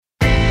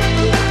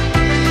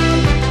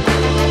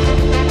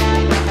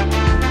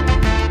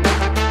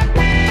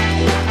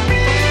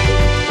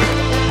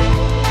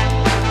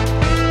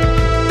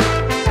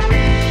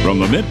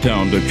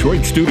Midtown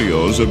Detroit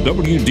studios of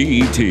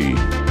WDET.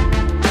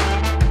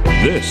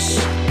 This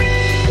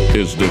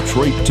is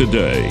Detroit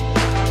Today.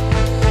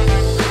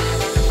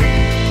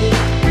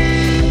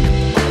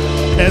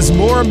 As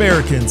more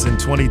Americans in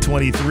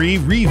 2023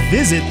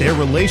 revisit their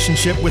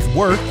relationship with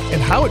work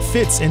and how it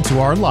fits into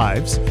our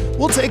lives,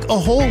 we'll take a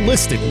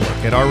holistic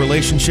look at our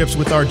relationships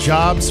with our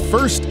jobs,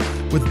 first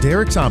with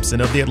Derek Thompson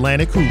of The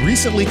Atlantic, who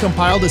recently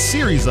compiled a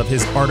series of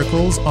his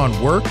articles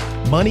on work,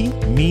 money,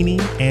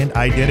 meaning, and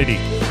identity.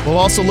 We'll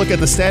also look at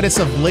the status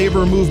of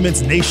labor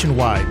movements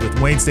nationwide with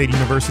Wayne State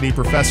University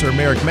professor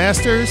Merrick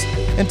Masters,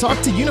 and talk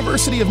to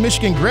University of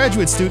Michigan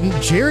graduate student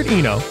Jared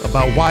Eno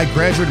about why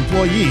graduate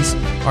employees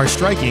are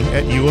striking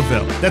at U of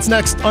M. That's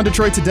next on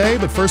Detroit Today,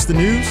 but first the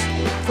news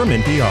from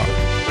NPR.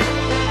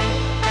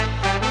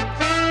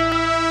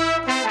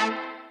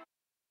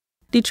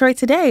 Detroit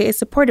Today is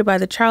supported by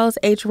the Charles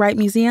H. Wright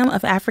Museum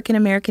of African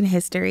American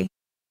History.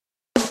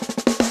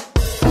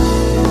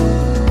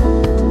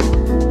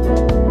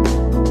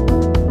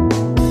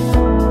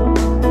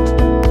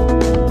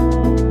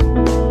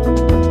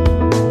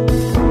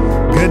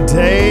 Good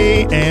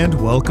day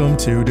and welcome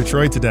to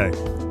Detroit Today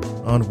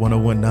on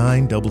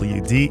 101.9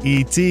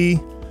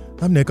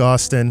 WDET. I'm Nick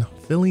Austin,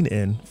 filling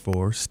in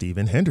for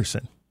Stephen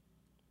Henderson.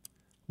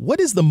 What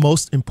is the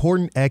most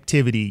important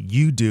activity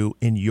you do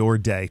in your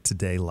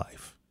day-to-day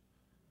life?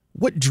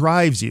 What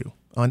drives you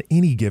on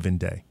any given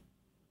day?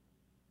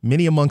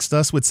 Many amongst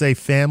us would say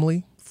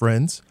family,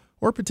 friends,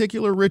 or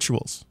particular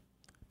rituals.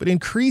 But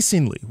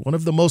increasingly, one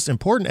of the most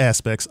important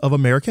aspects of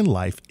American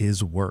life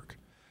is work.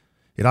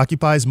 It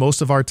occupies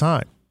most of our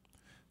time.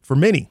 For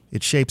many,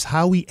 it shapes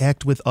how we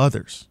act with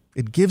others.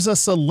 It gives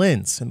us a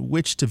lens in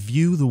which to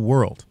view the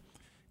world.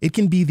 It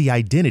can be the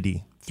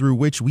identity through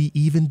which we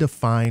even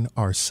define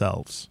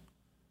ourselves.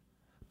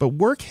 But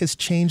work has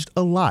changed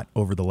a lot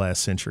over the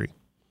last century.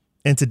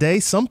 And today,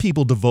 some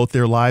people devote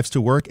their lives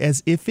to work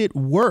as if it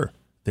were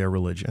their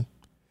religion.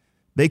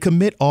 They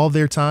commit all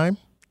their time,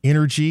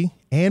 energy,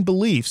 and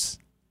beliefs,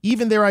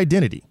 even their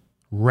identity,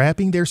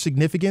 wrapping their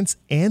significance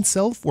and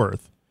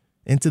self-worth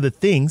into the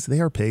things they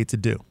are paid to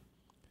do.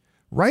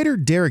 Writer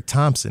Derek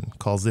Thompson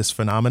calls this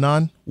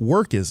phenomenon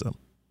workism,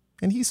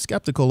 and he's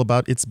skeptical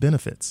about its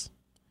benefits.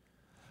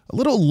 A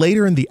little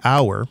later in the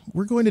hour,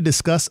 we're going to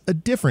discuss a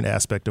different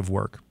aspect of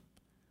work.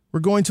 We're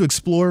going to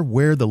explore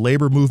where the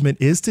labor movement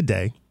is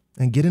today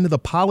and get into the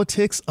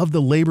politics of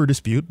the labor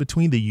dispute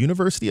between the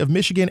University of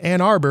Michigan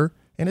Ann Arbor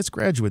and its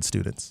graduate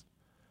students.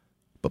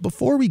 But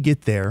before we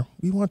get there,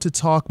 we want to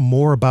talk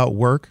more about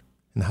work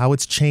and how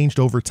it's changed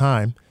over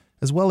time,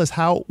 as well as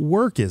how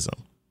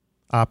workism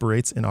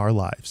operates in our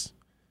lives.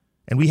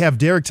 And we have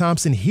Derek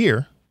Thompson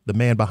here, the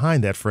man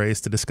behind that phrase,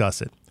 to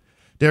discuss it.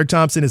 Derek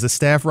Thompson is a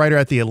staff writer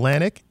at The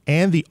Atlantic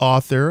and the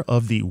author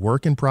of the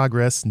Work in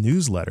Progress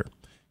newsletter.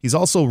 He's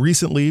also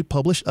recently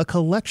published a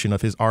collection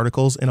of his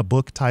articles in a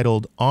book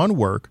titled On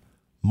Work,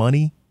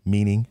 Money,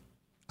 Meaning,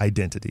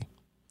 Identity.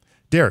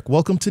 Derek,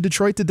 welcome to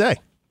Detroit Today.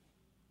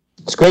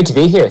 It's great to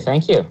be here.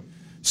 Thank you.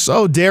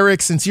 So,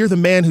 Derek, since you're the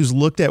man who's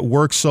looked at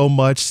work so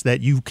much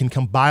that you can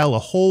compile a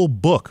whole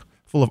book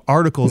full of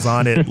articles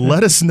on it,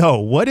 let us know,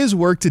 what is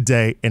work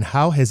today and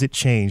how has it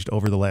changed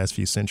over the last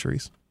few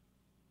centuries?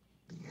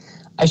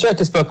 I start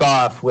this book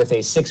off with a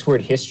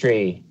 6-word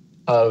history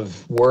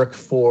of work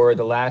for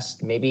the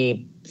last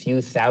maybe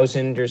few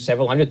thousand or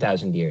several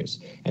 100,000 years.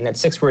 And that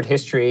 6-word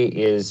history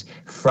is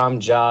from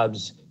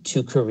jobs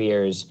to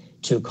careers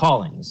to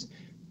callings.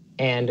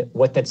 And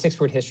what that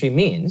 6-word history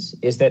means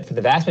is that for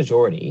the vast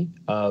majority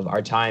of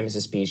our time as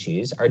a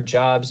species, our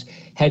jobs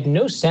had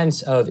no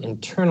sense of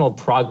internal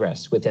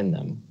progress within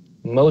them.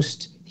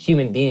 Most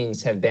human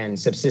beings have been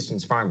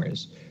subsistence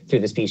farmers through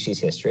the species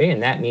history,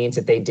 and that means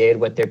that they did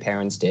what their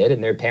parents did,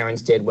 and their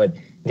parents did what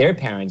their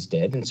parents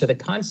did. And so the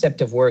concept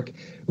of work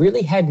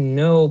really had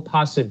no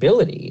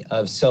possibility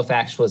of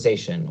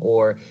self-actualization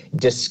or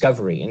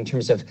discovery in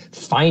terms of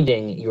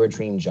finding your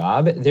dream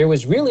job. There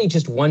was really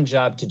just one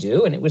job to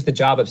do, and it was the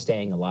job of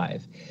staying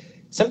alive.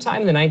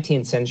 Sometime in the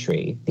 19th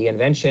century, the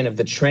invention of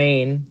the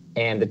train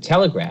and the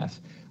telegraph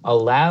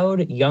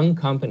allowed young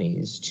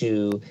companies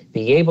to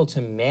be able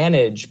to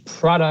manage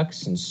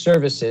products and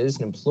services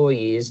and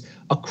employees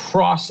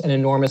across an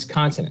enormous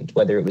continent,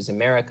 whether it was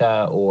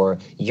America or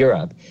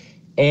Europe.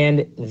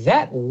 And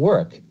that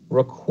work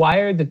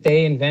required that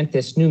they invent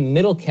this new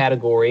middle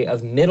category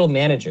of middle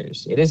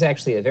managers. It is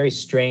actually a very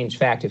strange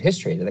fact of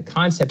history that the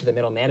concept of the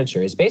middle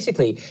manager is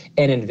basically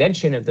an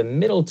invention of the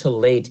middle to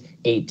late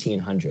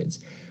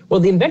 1800s. Well,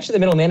 the invention of the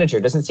middle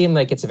manager doesn't seem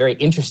like it's a very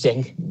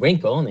interesting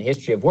wrinkle in the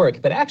history of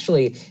work, but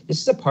actually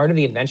this is a part of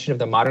the invention of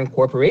the modern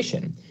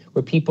corporation,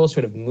 where people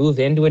sort of move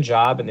into a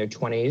job in their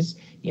 20s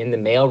in the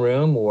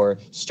mailroom or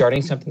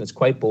starting something that's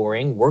quite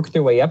boring, work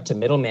their way up to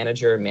middle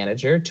manager or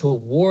manager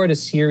toward a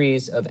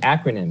series of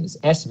acronyms,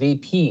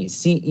 SVP,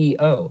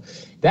 CEO.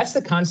 That's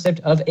the concept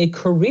of a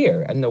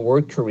career. And the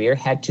word career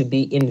had to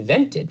be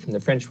invented from the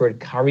French word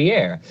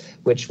carrière,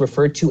 which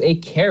referred to a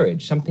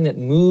carriage, something that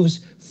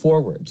moves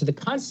forward. So the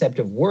concept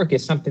of work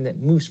is something that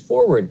moves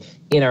forward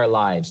in our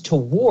lives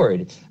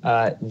toward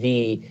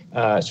this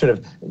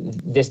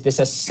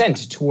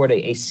ascent toward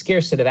a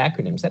scarce set of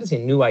acronyms. That is a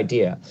new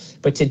idea.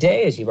 But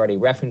today, as you've already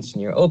referenced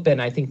in your open,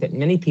 I think that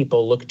many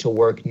people look to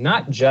work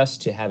not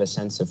just to have a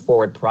sense of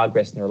forward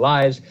progress in their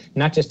lives,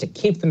 not just to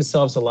keep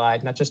themselves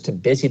alive, not just to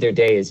busy their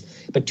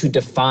days, but to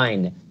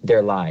define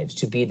their lives,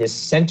 to be this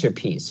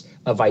centerpiece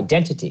of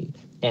identity.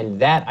 And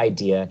that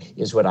idea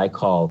is what I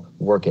call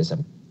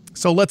workism.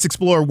 So let's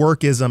explore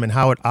workism and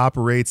how it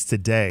operates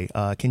today.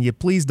 Can you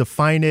please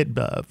define it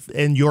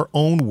in your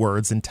own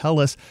words and tell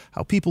us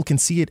how people can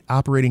see it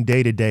operating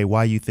day to day,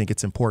 why you think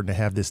it's important to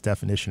have this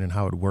definition and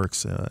how it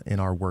works in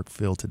our work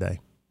field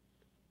today?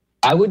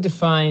 I would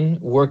define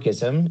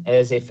workism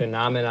as a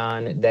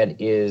phenomenon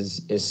that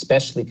is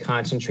especially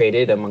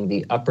concentrated among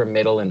the upper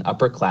middle and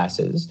upper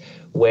classes,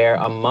 where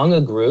among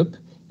a group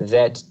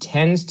that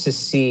tends to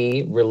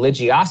see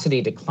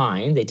religiosity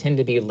decline, they tend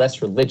to be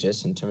less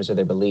religious in terms of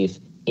their belief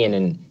in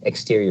an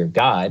exterior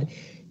God,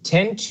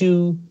 tend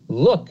to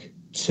look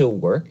to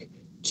work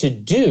to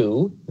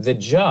do the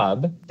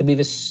job that we've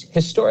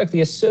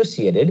historically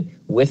associated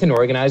with an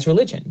organized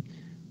religion.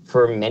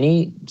 For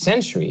many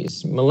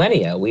centuries,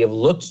 millennia, we have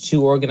looked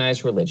to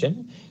organized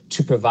religion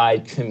to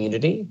provide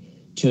community,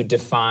 to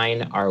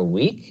define our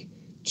week,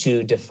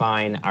 to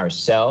define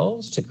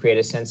ourselves, to create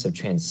a sense of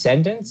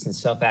transcendence and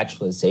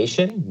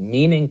self-actualization,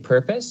 meaning,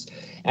 purpose,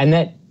 and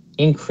that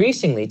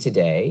increasingly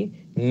today,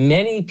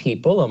 many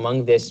people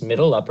among this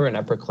middle, upper, and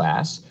upper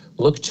class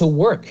look to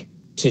work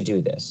to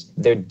do this.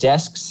 Their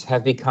desks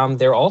have become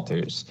their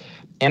altars.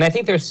 And I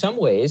think there are some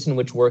ways in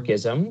which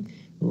workism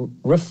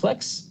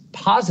reflects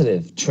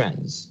positive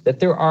trends, that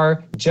there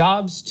are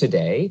jobs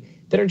today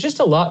that are just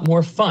a lot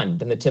more fun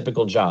than the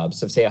typical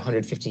jobs of, say,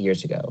 150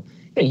 years ago.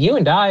 You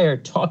and I are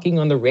talking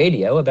on the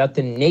radio about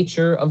the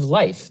nature of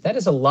life. That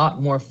is a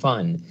lot more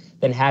fun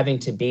than having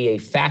to be a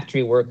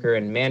factory worker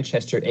in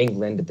Manchester,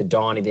 England at the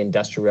dawn of the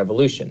Industrial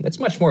Revolution. That's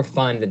much more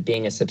fun than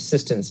being a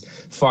subsistence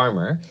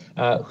farmer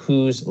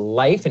whose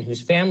life and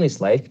whose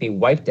family's life could be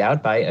wiped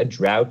out by a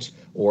drought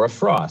or a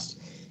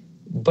frost.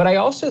 But I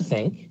also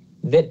think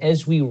that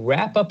as we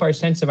wrap up our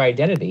sense of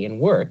identity in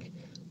work,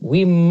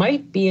 we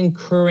might be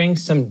incurring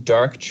some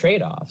dark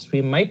trade-offs.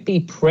 We might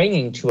be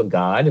praying to a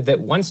God that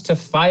wants to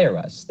fire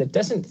us, that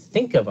doesn't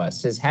think of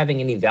us as having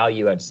any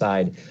value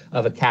outside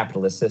of a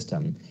capitalist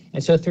system.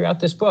 And so throughout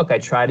this book, I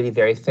try to be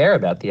very fair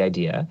about the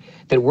idea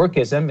that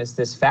workism is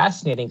this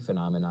fascinating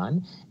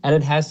phenomenon, and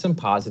it has some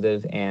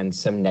positive and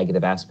some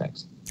negative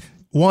aspects.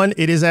 One,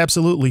 it is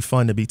absolutely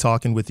fun to be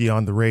talking with you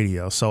on the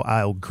radio, so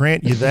I'll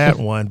grant you that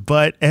one.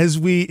 But as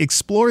we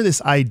explore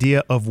this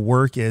idea of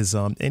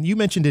workism, and you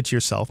mentioned it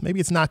yourself, maybe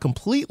it's not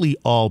completely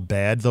all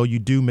bad, though you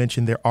do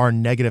mention there are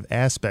negative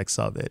aspects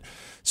of it.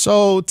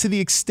 So to the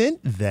extent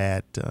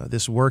that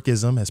this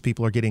workism, as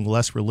people are getting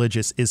less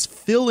religious, is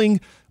filling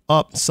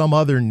up some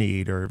other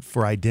need or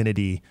for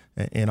identity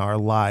in our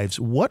lives,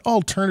 what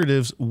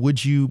alternatives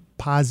would you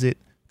posit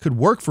could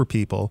work for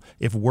people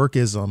if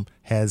workism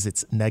has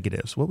its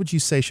negatives? What would you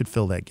say should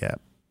fill that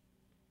gap?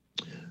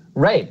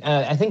 Right.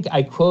 I think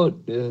I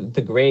quote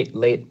the great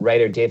late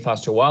writer Dave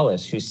Foster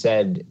Wallace, who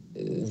said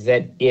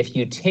that if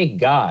you take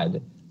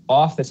God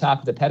off the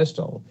top of the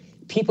pedestal,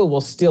 people will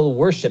still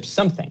worship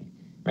something,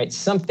 right?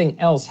 Something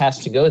else has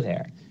to go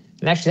there.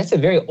 And actually, that's a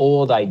very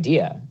old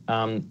idea.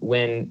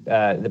 When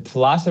the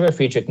philosopher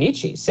Friedrich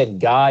Nietzsche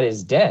said God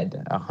is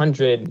dead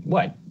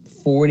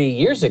 40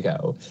 years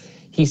ago,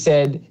 he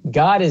said,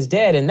 God is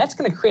dead, and that's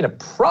going to create a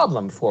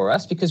problem for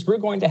us because we're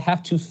going to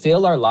have to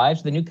fill our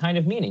lives with a new kind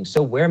of meaning.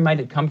 So where might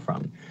it come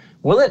from?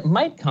 Well, it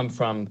might come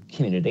from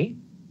community.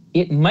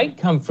 It might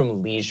come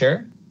from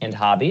leisure and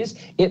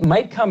hobbies. It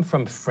might come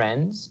from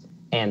friends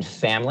and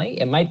family.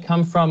 It might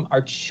come from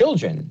our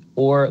children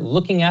or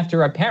looking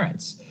after our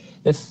parents.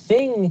 The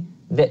thing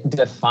that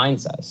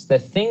defines us, the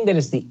thing that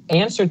is the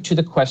answer to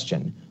the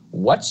question,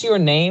 what's your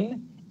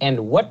name?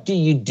 And what do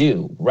you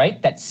do,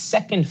 right? That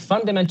second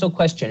fundamental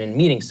question in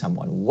meeting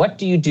someone. What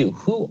do you do?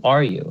 Who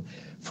are you?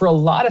 For a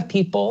lot of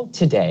people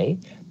today,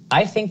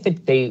 I think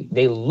that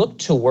they look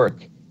to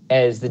work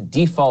as the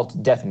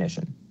default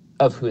definition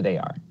of who they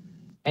are.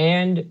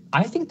 And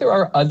I think there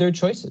are other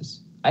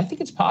choices. I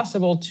think it's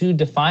possible to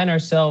define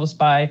ourselves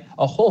by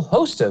a whole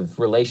host of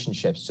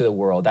relationships to the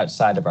world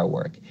outside of our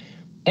work.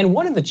 And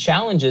one of the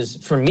challenges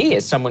for me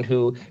as someone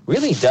who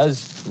really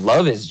does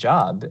love his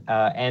job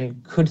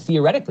and could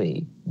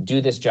theoretically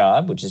do this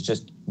job, which is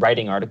just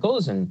writing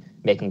articles and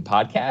making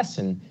podcasts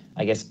and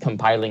I guess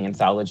compiling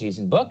anthologies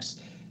and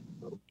books,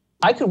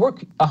 I could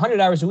work 100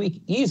 hours a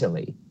week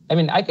easily. I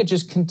mean, I could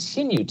just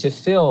continue to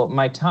fill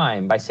my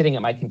time by sitting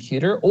at my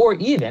computer or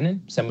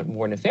even, somewhat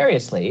more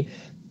nefariously,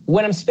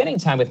 when I'm spending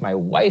time with my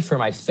wife or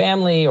my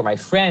family or my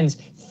friends,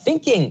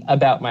 thinking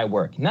about my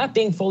work, not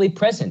being fully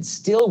present,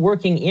 still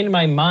working in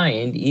my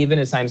mind, even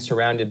as I'm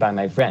surrounded by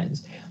my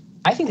friends.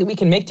 I think that we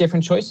can make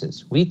different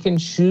choices. We can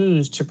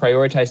choose to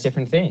prioritize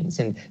different things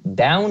and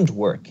bound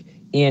work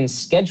in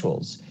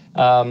schedules,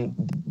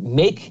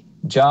 make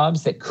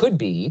jobs that could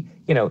be,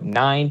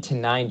 9 to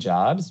 9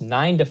 jobs,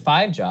 9 to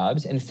 5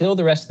 jobs, and fill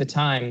the rest of the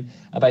time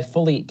by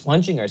fully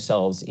plunging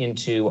ourselves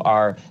into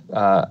our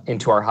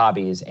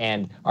hobbies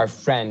and our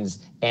friends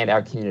and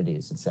our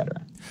communities, et cetera.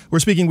 We're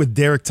speaking with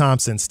Derek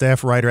Thompson,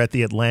 staff writer at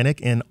The Atlantic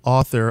and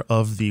author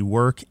of the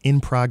Work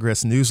in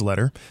Progress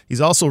newsletter.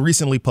 He's also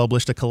recently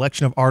published a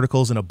collection of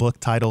articles in a book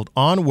titled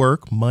On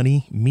Work,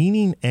 Money,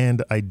 Meaning,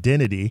 and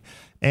Identity.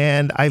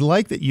 And I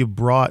like that you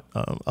brought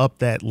up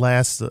that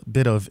last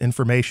bit of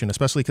information,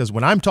 especially because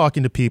when I'm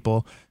talking to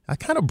people, I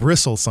kind of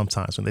bristle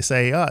sometimes when they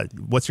say,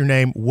 what's your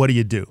name? What do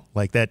you do?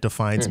 Like that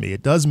defines me.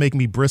 It does make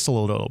me bristle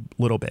a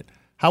little bit.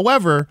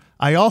 However,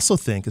 I also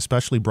think,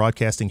 especially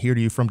broadcasting here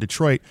to you from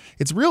Detroit,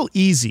 it's real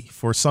easy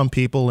for some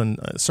people in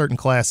certain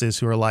classes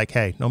who are like,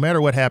 hey, no matter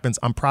what happens,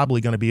 I'm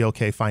probably going to be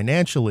okay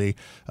financially,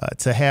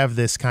 to have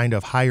this kind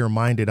of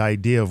higher-minded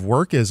idea of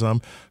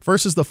workism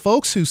versus the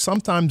folks who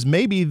sometimes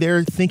maybe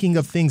they're thinking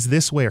of things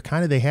this way or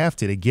kind of they have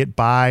to get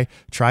by,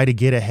 try to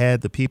get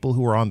ahead, the people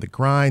who are on the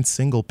grind,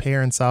 single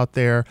parents out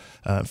there,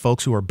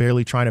 folks who are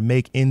barely trying to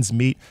make ends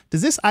meet.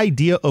 Does this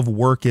idea of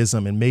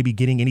workism and maybe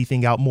getting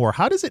anything out more,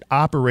 how does it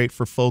operate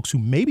for folks who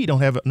maybe don't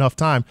have enough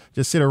time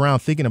to sit around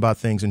thinking about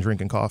things and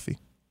drinking coffee?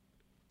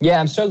 Yeah,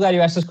 I'm so glad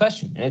you asked this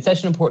question. And it's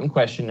such an important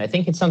question. I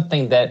think it's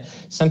something that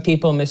some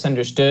people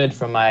misunderstood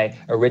from my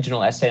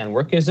original essay on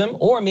workism,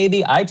 or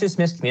maybe I just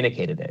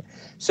miscommunicated it.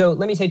 So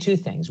let me say 2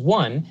 things.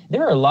 One,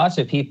 there are lots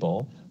of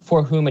people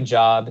for whom a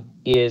job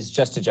is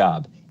just a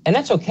job. And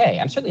that's okay.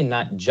 I'm certainly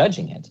not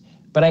judging it.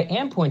 But I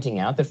am pointing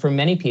out that for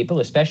many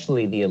people,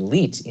 especially the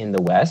elite in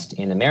the West,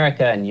 in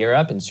America and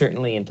Europe, and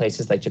certainly in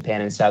places like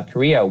Japan and South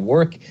Korea,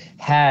 work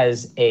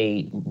plays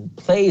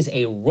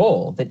a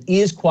role that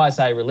is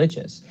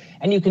quasi-religious.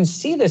 And you can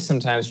see this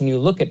sometimes when you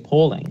look at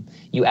polling.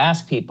 You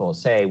ask people,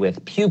 say,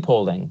 with Pew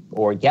polling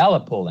or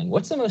Gallup polling,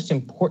 what's the most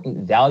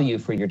important value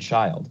for your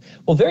child?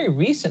 Well, very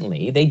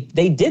recently,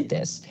 they did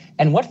this.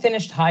 And what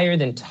finished higher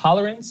than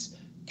tolerance,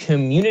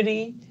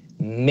 community,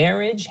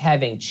 marriage,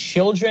 having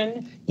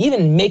children,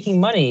 even making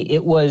money?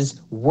 It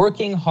was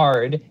working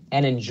hard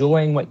and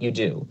enjoying what you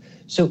do.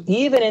 So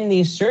even in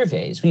these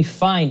surveys, we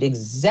find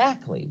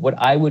exactly what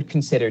I would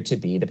consider to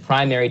be the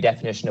primary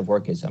definition of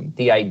workism.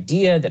 The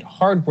idea that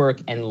hard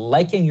work and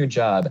liking your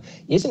job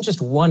isn't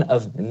just one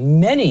of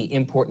many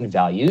important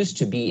values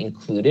to be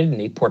included in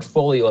a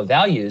portfolio of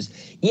values.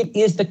 It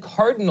is the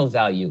cardinal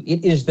value.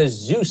 It is the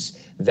Zeus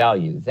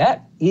value.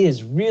 That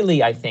is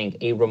really, I think,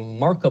 a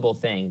remarkable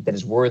thing that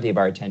is worthy of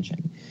our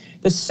attention.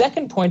 The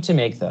second point to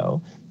make,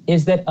 though,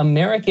 is that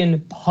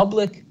American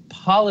public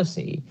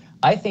policy,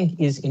 I think,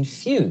 is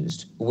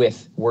infused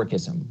with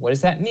workism. What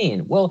does that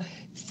mean? Well,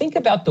 think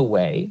about the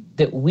way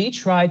that we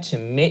try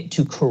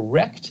to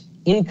correct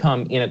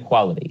income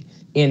inequality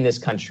in this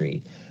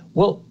country.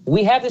 Well,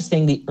 we have this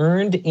thing, the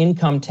Earned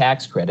Income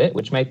Tax Credit,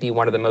 which might be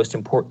one of the most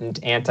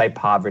important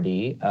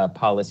anti-poverty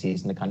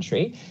policies in the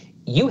country.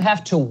 You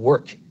have to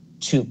work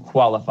to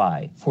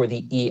qualify for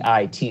the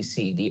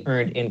EITC, the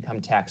Earned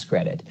Income Tax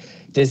Credit.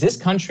 Does this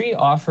country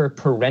offer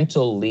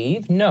parental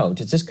leave? No.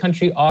 Does this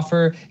country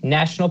offer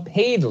national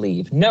paid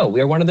leave? No.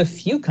 We are one of the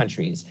few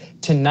countries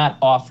to not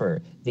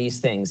offer these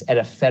things at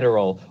a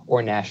federal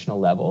or national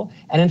level.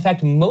 And in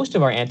fact, most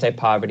of our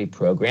anti-poverty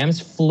programs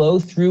flow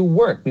through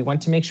work. We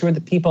want to make sure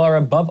that people are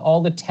above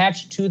all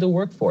attached to the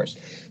workforce.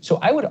 So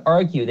I would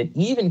argue that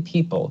even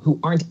people who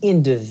aren't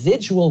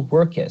individual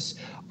workists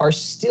are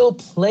still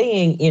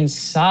playing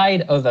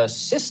inside of a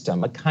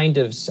system, a kind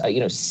of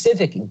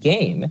civic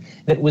game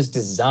that was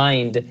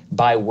designed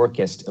by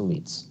workist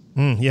elites.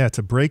 Yeah,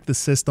 to break the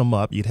system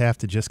up, you'd have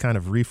to just kind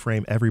of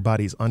reframe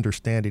everybody's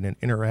understanding and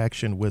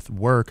interaction with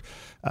work,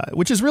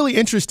 which is really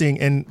interesting.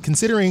 And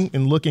considering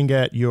and looking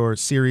at your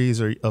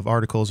series of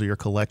articles or your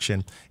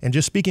collection, and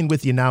just speaking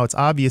with you now, it's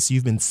obvious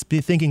you've been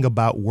thinking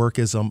about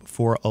workism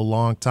for a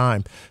long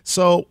time.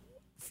 So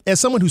as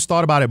someone who's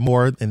thought about it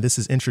more, and this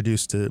is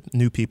introduced to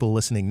new people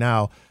listening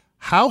now,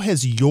 how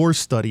has your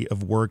study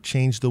of work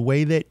changed the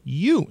way that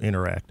you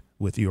interact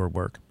with your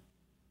work?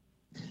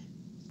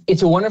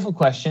 It's a wonderful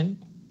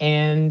question.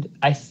 And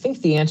I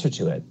think the answer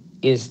to it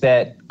is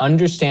that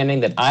understanding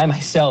that I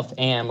myself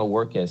am a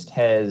workist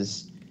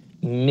has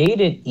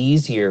made it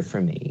easier for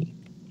me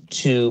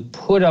to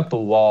put up a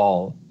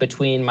wall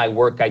between my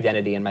work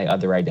identity and my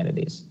other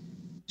identities.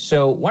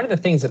 So one of the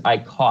things that I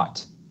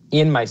caught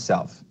in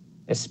myself,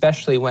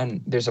 especially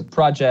when there's a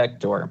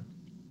project or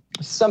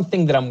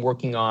something that I'm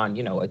working on,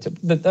 it's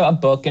a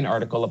book, an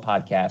article, a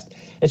podcast,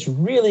 it's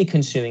really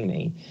consuming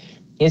me,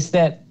 is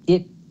that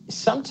it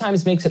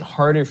sometimes makes it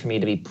harder for me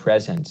to be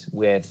present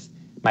with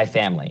my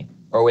family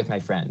or with my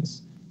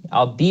friends.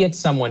 I'll be at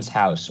someone's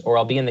house or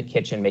I'll be in the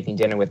kitchen making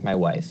dinner with my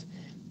wife.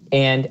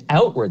 And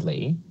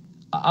outwardly,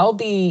 I'll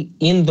be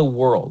in the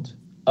world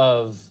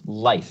of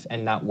life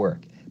and not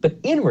work. But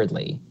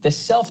inwardly, the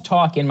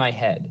self-talk in my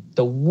head,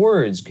 the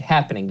words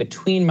happening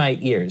between my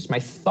ears, my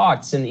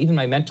thoughts and even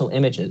my mental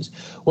images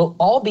will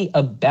all be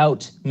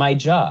about my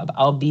job.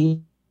 I'll be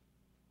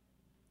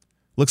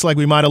Looks like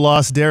we might have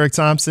lost Derek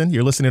Thompson.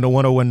 You're listening to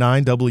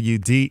 1019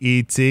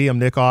 WDET. I'm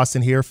Nick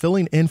Austin here,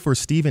 filling in for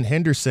Stephen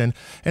Henderson.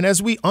 And as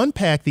we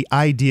unpack the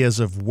ideas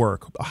of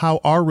work,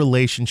 how our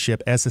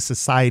relationship as a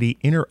society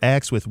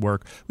interacts with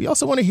work, we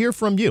also want to hear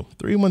from you.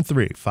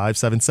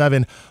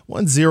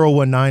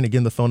 313-577-1019.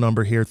 Again, the phone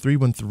number here,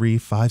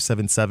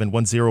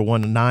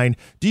 313-577-1019.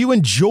 Do you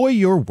enjoy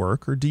your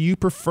work, or do you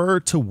prefer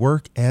to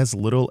work as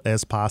little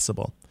as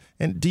possible?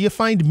 And do you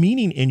find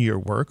meaning in your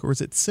work, or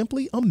is it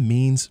simply a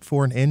means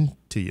for an end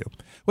to you?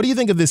 What do you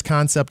think of this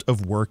concept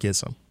of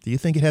workism? Do you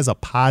think it has a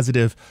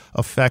positive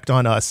effect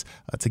on us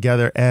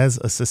together as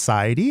a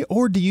society,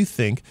 or do you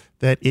think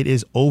that it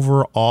is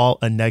overall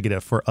a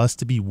negative for us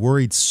to be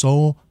worried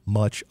so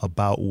much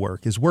about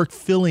work? Is work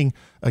filling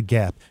a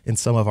gap in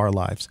some of our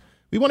lives?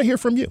 We want to hear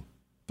from you.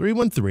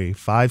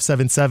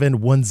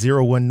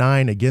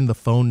 313-577-1019. Again, the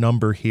phone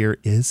number here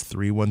is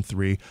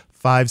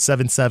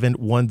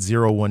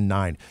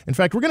 313-577-1019. In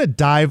fact, we're going to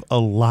dive a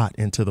lot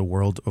into the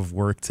world of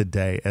work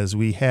today, as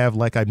we have,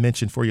 like I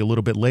mentioned for you a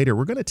little bit later,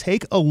 we're going to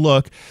take a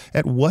look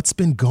at what's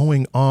been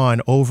going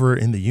on over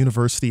in the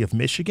University of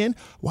Michigan,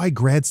 why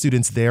grad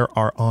students there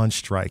are on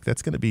strike.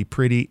 That's going to be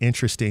pretty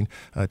interesting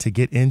to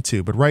get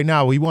into. But right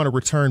now, we want to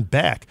return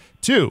back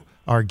to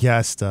our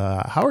guest.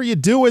 How are you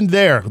doing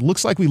there?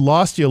 Looks like we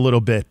lost you a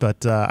little bit,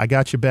 but I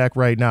got you back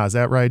right now. Is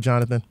that right,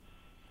 Jonathan?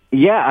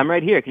 Yeah, I'm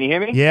right here. Can you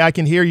hear me? Yeah, I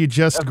can hear you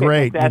just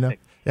great.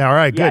 Fantastic. Yeah, all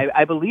right, good. Yeah,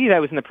 I believe I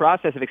was in the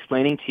process of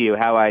explaining to you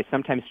how I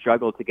sometimes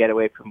struggle to get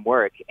away from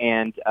work,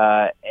 and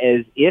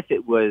as if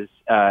it was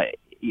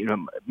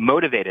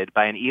motivated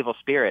by an evil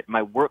spirit,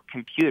 my work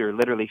computer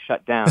literally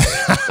shut down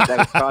as I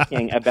was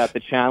talking about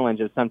the challenge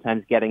of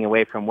sometimes getting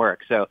away from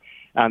work. So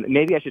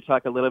maybe I should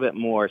talk a little bit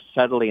more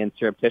subtly and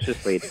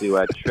surreptitiously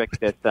to trick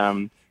this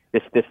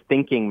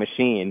thinking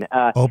machine.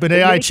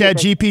 OpenAI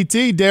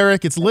ChatGPT,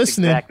 Derek, it's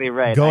listening. Exactly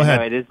right. Go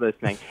ahead. I know it is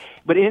listening.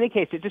 But in any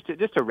case, just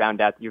to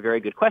round out your very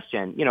good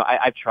question,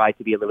 I've tried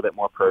to be a little bit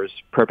more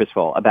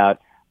purposeful about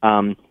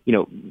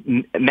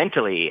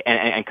mentally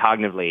and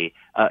cognitively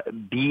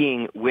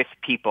being with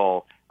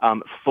people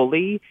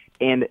fully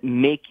and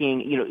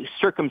making,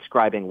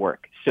 circumscribing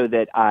work so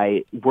that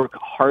I work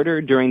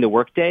harder during the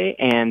workday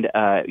and,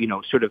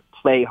 sort of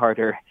play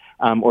harder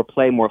or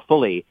play more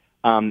fully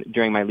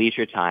during my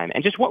leisure time.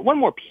 And just one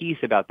more piece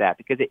about that,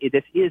 because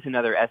this is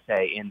another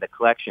essay in the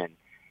collection.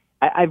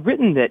 I've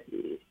written that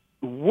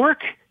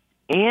work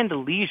and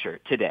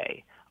leisure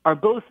today are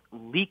both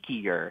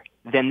leakier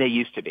than they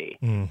used to be.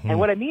 Mm-hmm. And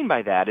what I mean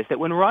by that is that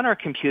when we're on our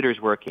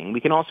computers working, we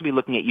can also be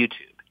looking at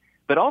YouTube.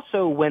 But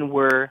also when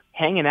we're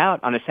hanging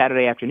out on a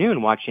Saturday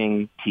afternoon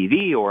watching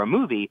TV or a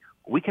movie,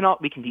 we can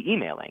be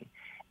emailing.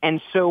 And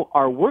so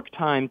our work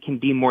time can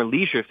be more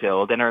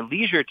leisure-filled, and our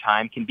leisure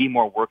time can be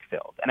more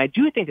work-filled. And I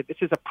do think that this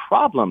is a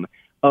problem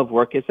of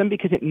workism,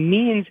 because it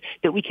means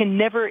that we can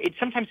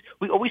sometimes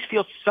we always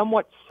feel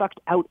somewhat sucked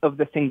out of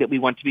the thing that we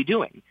want to be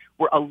doing.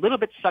 We're a little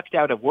bit sucked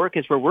out of work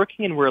as we're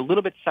working, and we're a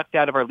little bit sucked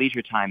out of our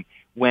leisure time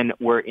when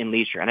we're in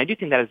leisure. And I do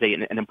think that is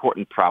an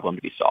important problem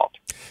to be solved.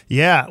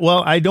 Yeah,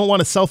 well, I don't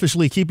want to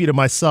selfishly keep you to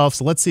myself,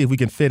 so let's see if we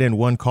can fit in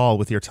one call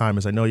with your time,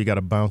 as I know you got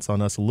to bounce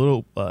on us in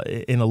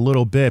a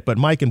little bit. But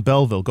Mike in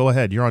Belleville, go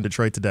ahead. You're on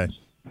Detroit Today.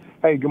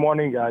 Hey, good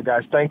morning,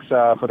 guys. Thanks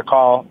for the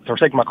call, for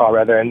taking my call,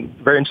 rather, and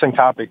very interesting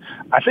topic.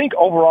 I think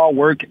overall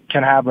work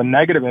can have a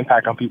negative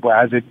impact on people,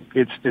 as it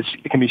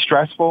can be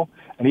stressful,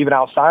 and even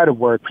outside of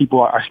work,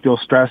 people are still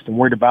stressed and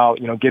worried about,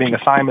 getting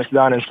assignments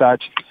done and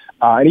such,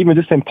 and even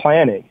just in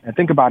planning. And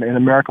think about it, in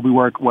America, we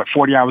work,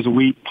 40 hours a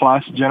week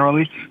plus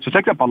generally, so it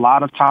takes up a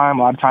lot of time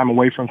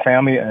away from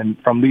family and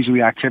from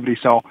leisurely activity.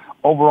 So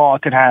overall,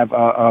 it could have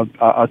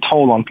a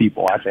toll on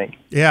people, I think.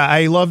 Yeah,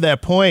 I love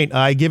that point.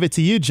 I give it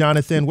to you,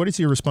 Jonathan. What is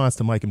your response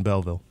to Mike in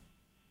Belleville?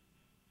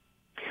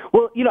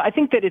 Well, I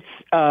think that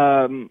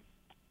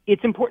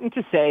it's important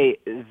to say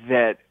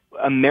that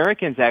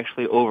Americans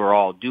actually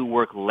overall do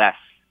work less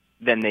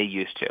than they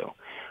used to.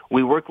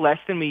 We work less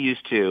than we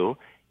used to,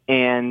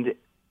 and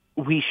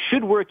we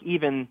should work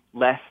even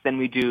less than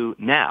we do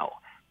now.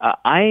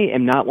 I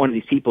am not one of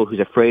these people who's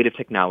afraid of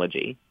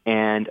technology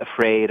and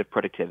afraid of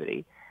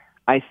productivity.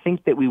 I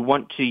think that we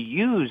want to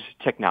use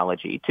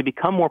technology to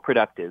become more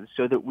productive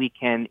so that we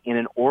can, in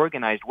an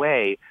organized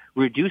way,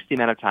 reduce the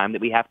amount of time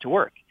that we have to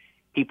work.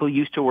 People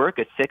used to work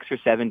a 6 or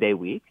 7 day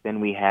week.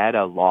 Then we had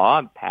a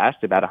law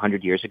passed about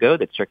 100 years ago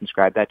that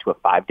circumscribed that to a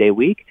 5-day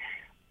week.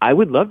 I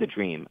would love to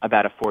dream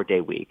about a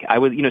 4-day week.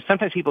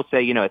 Sometimes people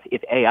say,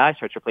 if AI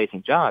starts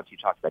replacing jobs, you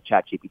talked about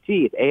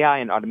ChatGPT, if AI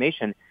and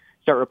automation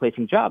start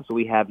replacing jobs, so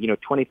we have,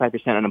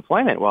 25%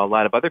 unemployment while a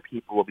lot of other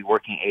people will be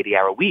working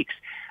 80-hour weeks.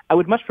 I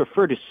would much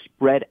prefer to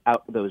spread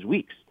out those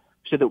weeks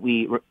so that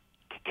we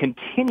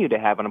continue to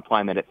have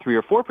unemployment at 3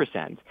 or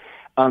 4%.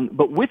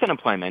 But with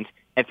unemployment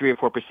at 3 or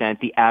 4%,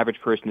 the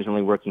average person is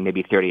only working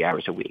maybe 30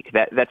 hours a week.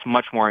 That's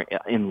much more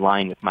in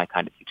line with my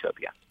kind of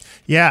utopia.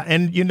 Yeah,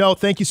 and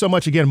thank you so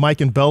much again,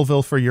 Mike in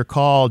Belleville, for your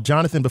call.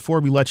 Jonathan, before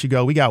we let you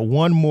go, we got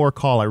one more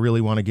call I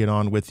really want to get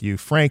on with you.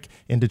 Frank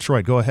in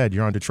Detroit, go ahead.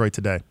 You're on Detroit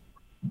Today.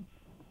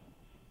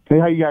 Hey,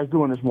 how you guys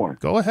doing this morning?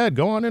 Go ahead.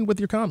 Go on in with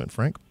your comment,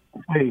 Frank.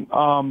 Hey,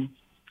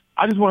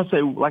 I just want to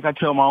say, like I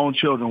tell my own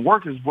children,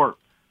 work is work.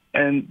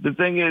 And the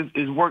thing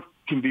is work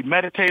can be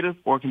meditative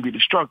or it can be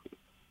destructive.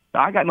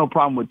 Now, I got no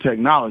problem with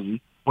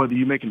technology, whether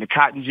you're making the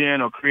cotton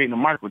gin or creating a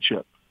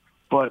microchip.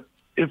 But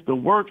if the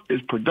work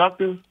is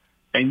productive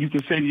and you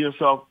can say to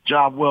yourself,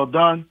 job well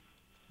done,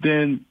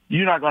 then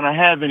you're not going to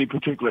have any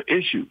particular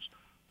issues.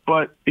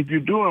 But if you're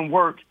doing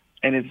work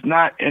and it's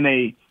not in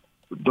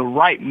the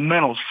right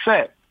mental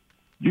set,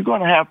 you're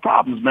going to have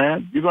problems,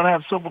 man. You're going to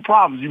have simple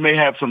problems. You may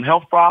have some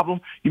health problem.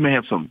 You may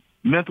have some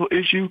mental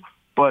issue.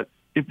 But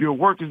if your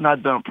work is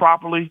not done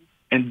properly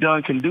and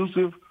done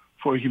conducive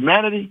for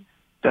humanity,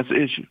 that's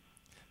an issue.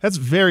 That's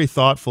very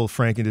thoughtful,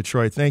 Frank in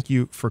Detroit. Thank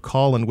you for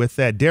calling with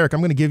that. Derek,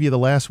 I'm going to give you the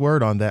last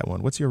word on that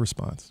one. What's your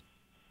response?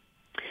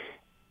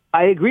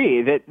 I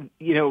agree that,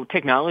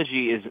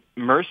 technology is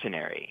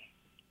mercenary.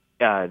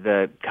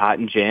 The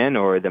cotton gin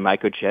or the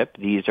microchip,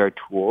 these are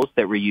tools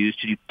that were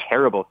used to do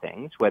terrible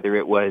things, whether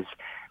it's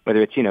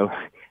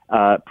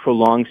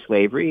prolong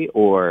slavery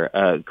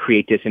or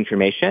create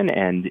disinformation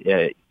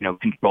and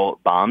control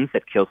bombs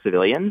that kill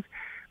civilians.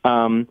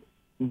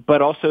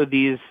 But also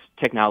these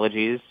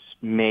technologies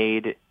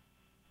made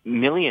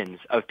millions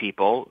of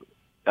people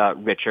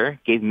richer,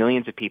 gave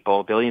millions of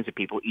people, billions of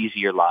people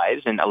easier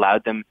lives, and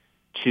allowed them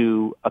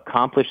to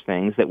accomplish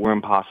things that were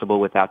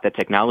impossible without that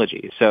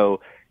technology.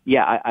 So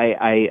yeah,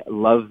 I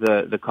love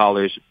the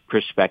caller's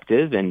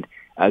perspective and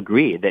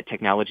agree that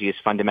technology is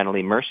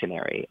fundamentally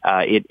mercenary.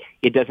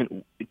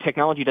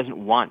 Technology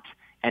doesn't want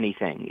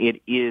anything.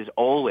 It is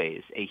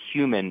always a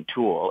human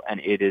tool, and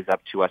it is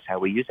up to us how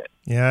we use it.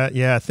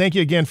 Yeah. Thank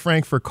you again,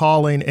 Frank, for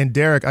calling. And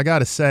Derek, I got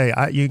to say,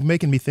 you're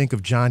making me think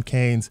of John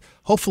Keynes.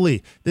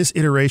 Hopefully, this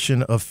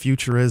iteration of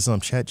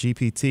futurism,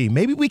 ChatGPT,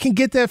 maybe we can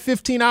get that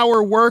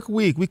 15-hour work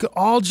week. We could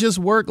all just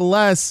work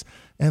less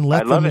and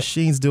let the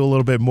machines do a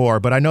little bit more.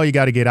 But I know you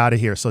got to get out of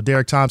here. So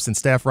Derek Thompson,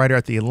 staff writer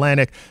at The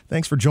Atlantic,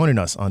 thanks for joining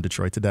us on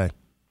Detroit Today.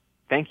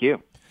 Thank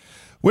you.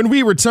 When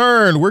we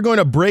return, we're going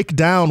to break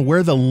down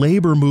where the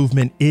labor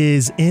movement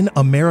is in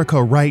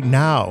America right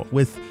now,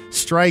 with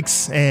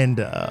strikes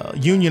and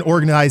union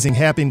organizing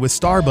happening with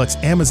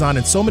Starbucks, Amazon,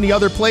 and so many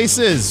other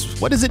places.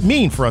 What does it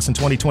mean for us in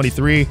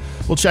 2023?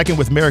 We'll check in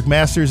with Merrick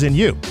Masters and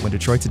you when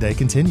Detroit Today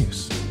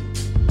continues.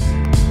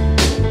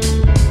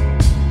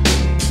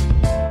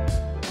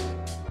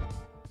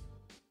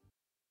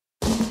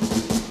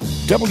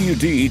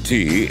 WDET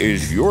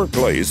is your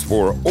place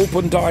for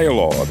open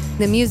dialogue.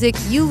 The music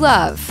you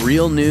love.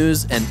 Real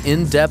news and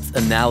in-depth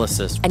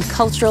analysis. And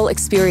cultural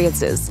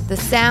experiences. The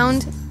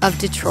sound of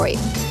Detroit.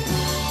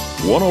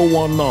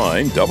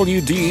 1019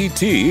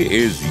 WDET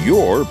is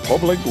your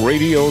public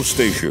radio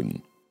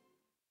station.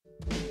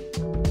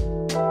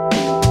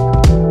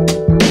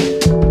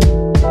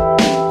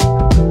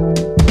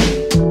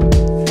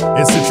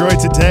 It's Detroit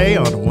Today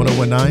on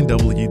 1019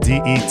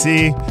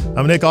 WDET.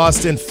 I'm Nick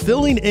Austin,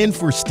 filling in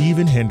for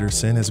Stephen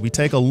Henderson as we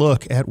take a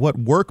look at what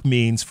work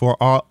means for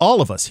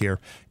all of us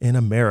here in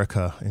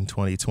America in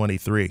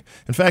 2023.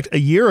 In fact, a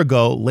year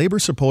ago, labor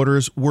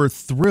supporters were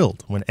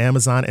thrilled when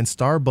Amazon and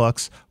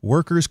Starbucks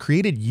workers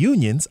created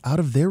unions out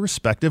of their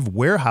respective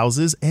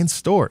warehouses and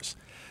stores.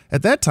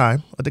 At that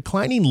time, a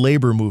declining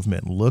labor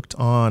movement looked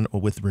on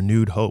with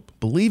renewed hope,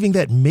 believing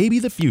that maybe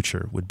the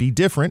future would be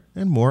different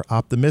and more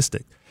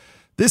optimistic.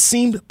 This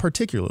seemed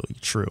particularly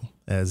true,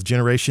 as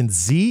Generation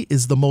Z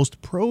is the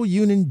most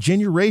pro-union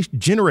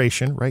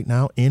generation right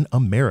now in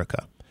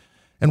America.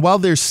 And while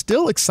there's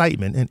still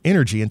excitement and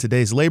energy in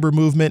today's labor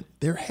movement,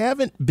 there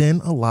haven't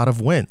been a lot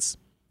of wins.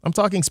 I'm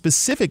talking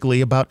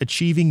specifically about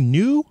achieving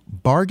new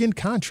bargain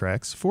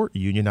contracts for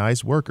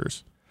unionized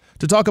workers.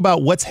 To talk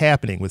about what's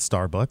happening with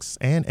Starbucks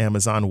and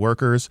Amazon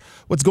workers,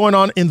 what's going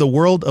on in the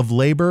world of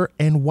labor,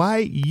 and why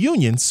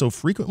unions so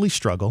frequently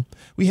struggle,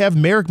 we have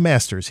Merrick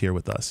Masters here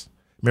with us.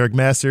 Merrick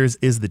Masters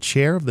is the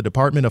chair of the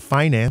Department of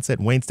Finance at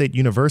Wayne State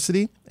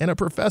University and a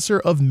professor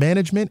of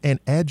management and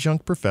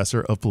adjunct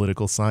professor of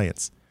political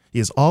science. He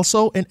is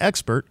also an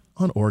expert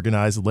on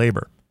organized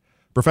labor.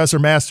 Professor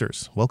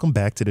Masters, welcome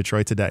back to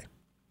Detroit Today.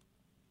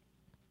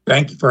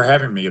 Thank you for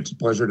having me. It's a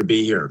pleasure to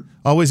be here.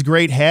 Always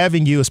great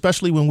having you,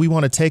 especially when we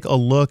want to take a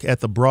look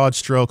at the broad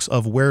strokes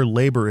of where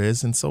labor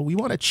is. And so we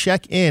want to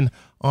check in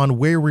on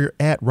where we're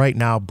at right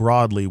now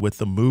broadly with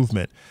the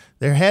movement.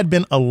 There had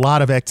been a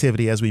lot of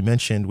activity, as we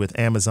mentioned, with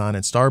Amazon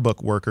and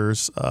Starbucks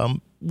workers.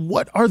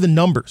 What are the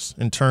numbers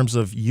in terms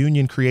of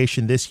union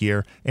creation this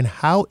year, and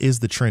how is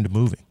the trend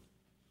moving?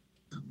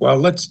 Well,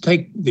 let's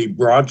take the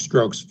broad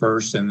strokes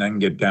first and then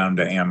get down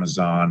to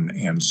Amazon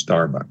and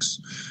Starbucks.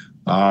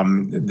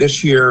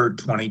 This year,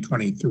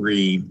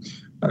 2023,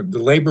 the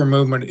labor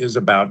movement is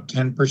about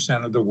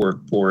 10% of the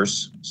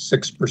workforce,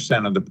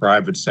 6% of the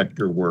private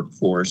sector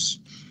workforce.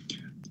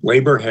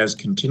 Labor has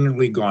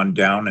continually gone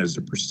down as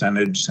a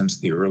percentage since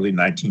the early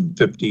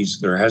 1950s.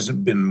 There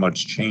hasn't been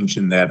much change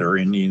in that or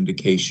any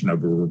indication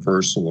of a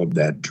reversal of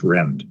that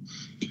trend.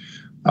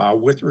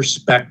 With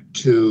respect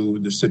to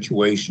the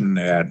situation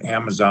at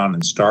Amazon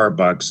and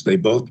Starbucks, they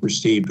both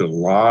received a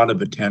lot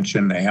of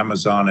attention.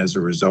 Amazon as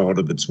a result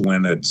of its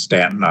win at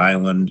Staten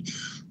Island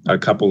a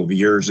couple of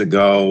years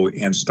ago,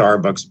 and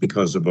Starbucks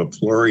because of a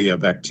flurry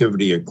of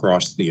activity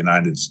across the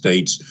United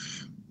States,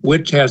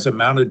 which has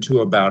amounted to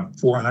about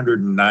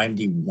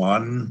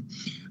 491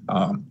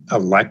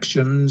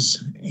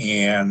 elections,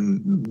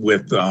 and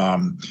with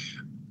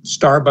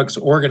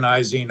Starbucks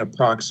organizing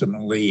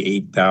approximately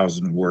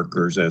 8,000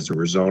 workers as a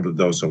result of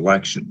those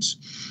elections.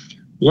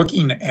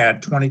 Looking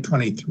at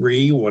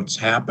 2023, what's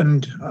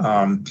happened,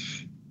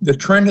 the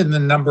trend in the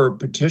number of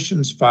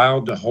petitions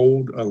filed to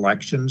hold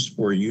elections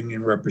for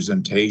union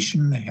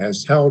representation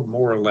has held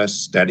more or less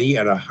steady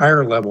at a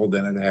higher level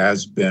than it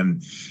has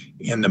been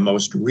in the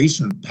most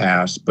recent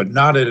past, but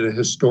not at a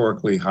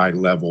historically high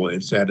level.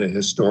 It's at a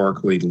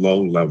historically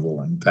low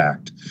level, in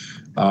fact.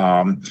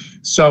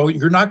 So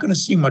you're not going to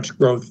see much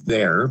growth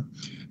there.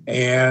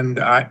 And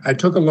I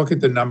took a look at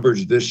the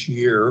numbers this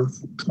year,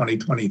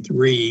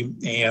 2023,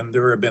 and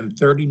there have been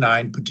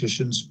 39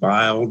 petitions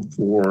filed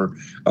for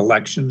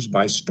elections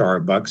by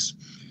Starbucks.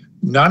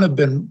 None have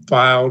been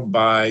filed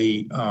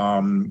by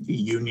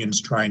unions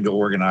trying to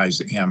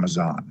organize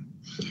Amazon.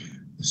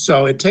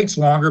 So it takes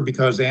longer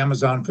because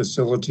Amazon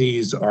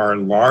facilities are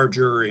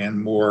larger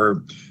and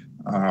more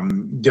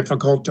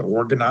difficult to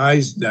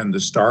organize than the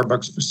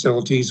Starbucks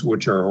facilities,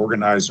 which are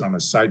organized on a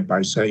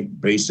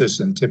site-by-site basis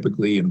and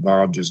typically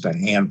involve just a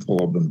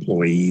handful of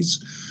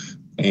employees.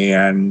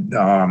 And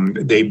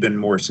they've been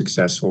more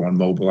successful in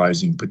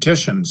mobilizing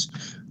petitions.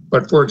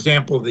 But for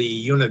example, the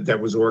unit that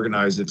was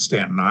organized at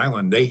Staten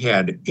Island, they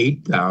had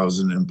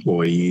 8,000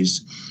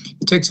 employees.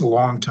 It takes a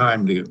long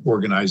time to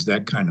organize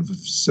that kind of a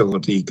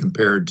facility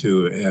compared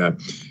to a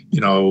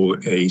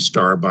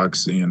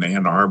Starbucks in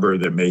Ann Arbor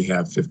that may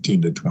have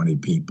 15 to 20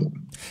 people.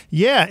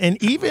 Yeah,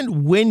 and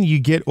even when you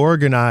get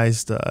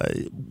organized,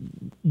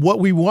 what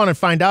we want to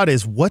find out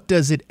is, what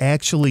does it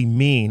actually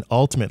mean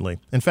ultimately?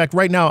 In fact,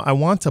 right now, I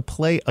want to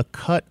play a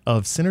cut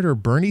of Senator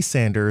Bernie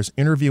Sanders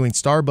interviewing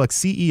Starbucks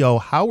CEO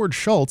Howard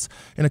Schultz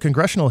in a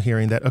congressional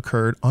hearing that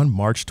occurred on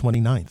March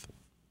 29th.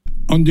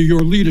 Under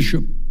your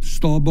leadership,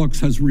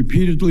 Starbucks has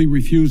repeatedly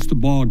refused to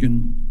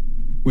bargain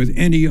with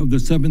any of the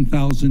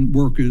 7,000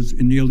 workers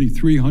in nearly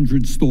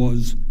 300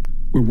 stores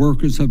where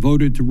workers have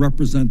voted to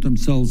represent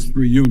themselves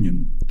through a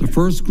union. The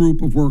first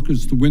group of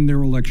workers to win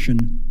their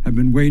election have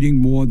been waiting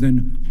more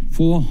than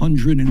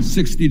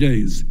 460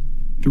 days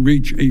to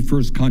reach a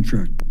first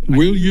contract.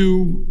 Will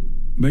you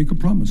make a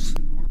promise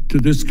to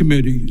this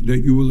committee that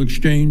you will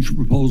exchange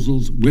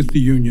proposals with the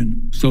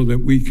union so that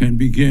we can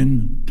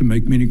begin to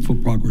make meaningful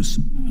progress?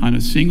 On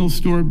a single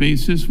store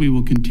basis, we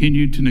will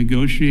continue to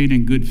negotiate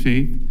in good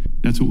faith.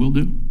 That's what we'll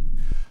do.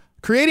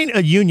 Creating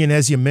a union,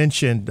 as you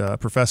mentioned,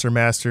 Professor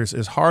Masters,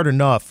 is hard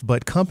enough,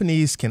 but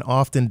companies can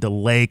often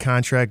delay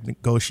contract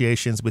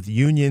negotiations with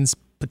unions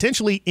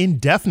potentially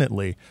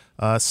indefinitely.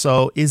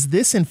 So is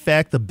this, in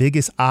fact, the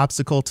biggest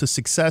obstacle to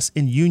success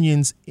in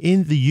unions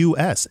in the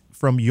U.S.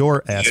 from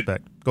your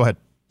aspect? Go ahead.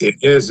 It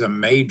is a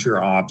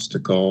major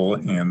obstacle,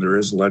 and there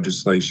is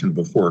legislation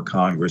before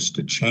Congress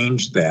to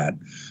change that.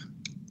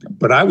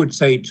 But I would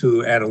say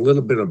to add a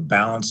little bit of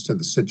balance to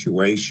the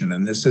situation,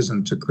 and this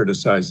isn't to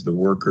criticize the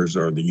workers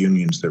or the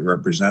unions that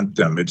represent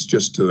them, it's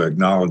just to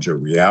acknowledge a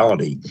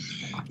reality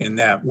in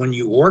that when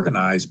you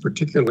organize,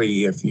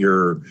 particularly if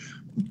you're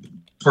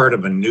part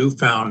of a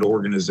newfound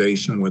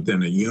organization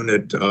within a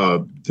unit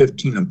of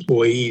 15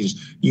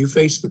 employees, you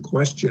face the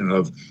question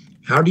of,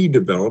 how do you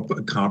develop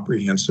a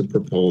comprehensive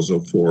proposal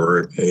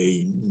for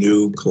a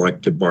new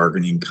collective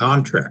bargaining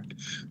contract?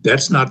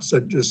 That's not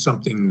just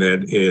something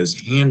that is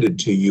handed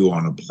to you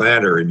on a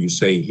platter and you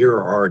say, here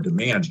are our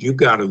demands. You've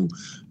got to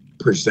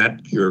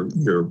present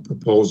your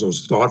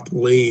proposals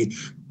thoughtfully.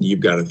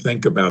 You've got to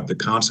think about the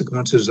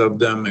consequences of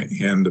them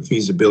and the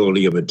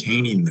feasibility of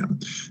attaining them.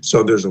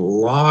 So there's a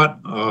lot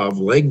of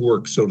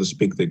legwork, so to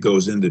speak, that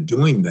goes into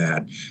doing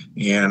that.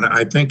 And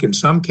I think in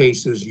some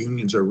cases,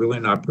 unions are really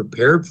not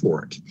prepared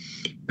for it.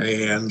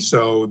 And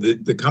so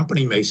the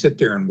company may sit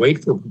there and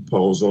wait for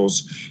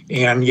proposals.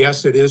 And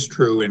yes, it is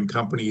true, and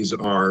companies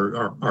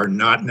are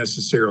not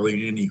necessarily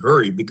in any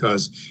hurry,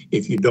 because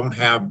if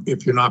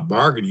you're not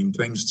bargaining,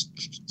 things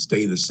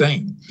stay the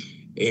same.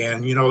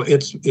 And,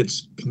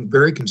 it's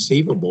very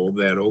conceivable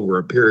that over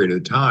a period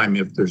of time,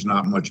 if there's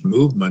not much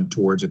movement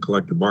towards a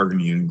collective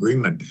bargaining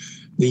agreement,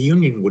 the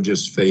union will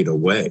just fade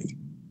away.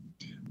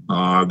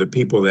 The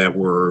people that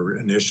were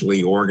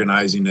initially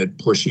organizing it,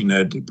 pushing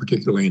it,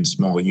 particularly in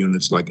small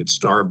units like at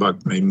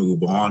Starbucks, may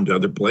move on to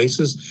other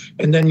places.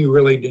 And then you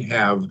really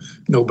have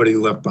nobody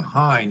left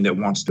behind that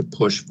wants to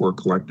push for a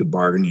collective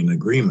bargaining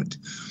agreement.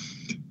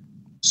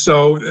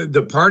 So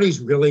the parties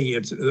really,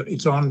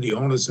 it's on the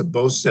onus of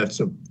both sets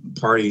of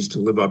parties to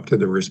live up to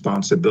their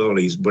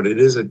responsibilities, but it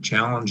is a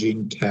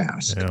challenging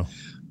task.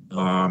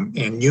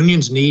 And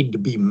unions need to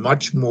be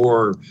much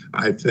more,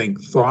 I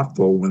think,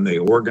 thoughtful when they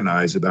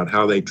organize about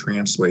how they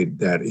translate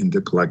that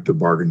into collective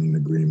bargaining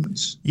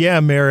agreements. Yeah,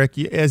 Merrick,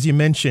 as you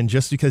mentioned,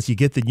 just because you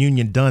get the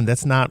union done,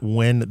 that's not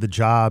when the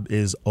job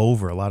is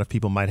over. A lot of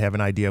people might have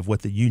an idea of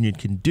what the union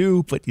can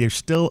do, but there's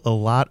still a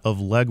lot of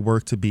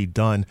legwork to be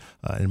done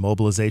and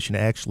mobilization to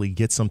actually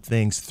get some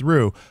things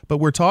through. But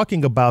we're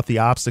talking about the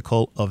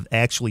obstacle of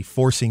actually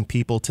forcing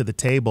people to the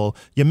table.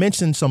 You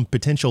mentioned some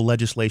potential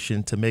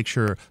legislation to make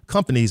sure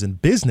companies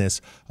and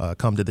business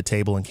come to the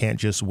table and can't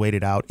just wait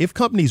it out. If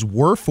companies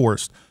were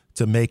forced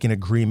to make an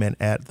agreement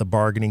at the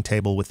bargaining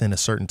table within a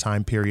certain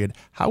time period,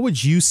 how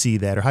would you see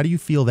that, or how do you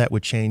feel that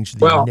would change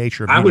the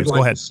nature of unions?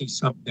 Go ahead.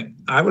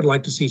 I would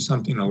like to see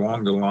something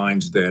along the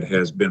lines that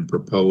has been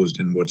proposed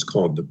in what's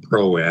called the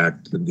PRO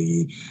Act,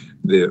 the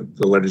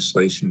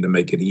legislation to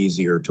make it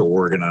easier to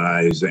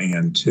organize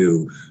and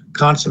to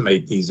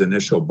consummate these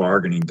initial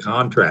bargaining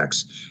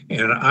contracts.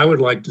 And I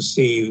would like to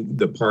see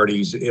the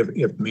parties,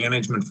 if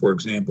management, for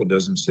example,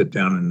 doesn't sit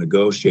down and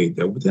negotiate,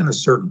 that within a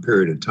certain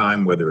period of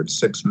time, whether it's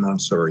 6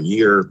 months or a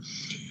year,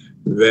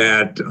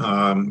 that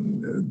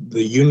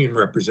the union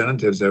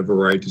representatives have a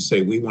right to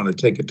say, we want to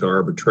take it to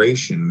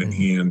arbitration,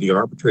 and the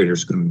arbitrator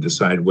is going to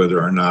decide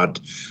whether or not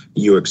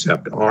you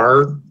accept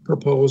our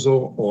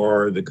proposal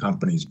or the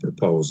company's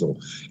proposal.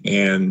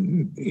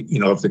 And,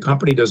 if the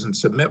company doesn't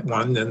submit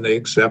one, then they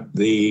accept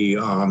the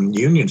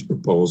union's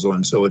proposal.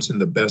 And so it's in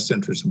the best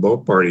interest of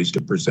both parties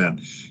to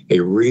present a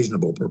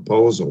reasonable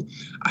proposal.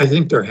 I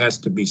think there has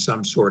to be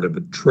some sort of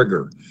a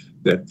trigger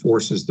that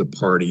forces the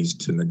parties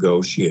to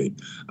negotiate.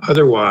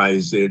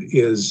 Otherwise, it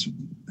is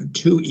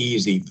too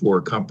easy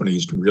for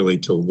companies to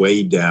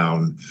weigh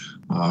down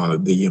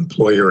the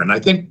employer. And I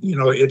think,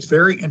 it's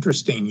very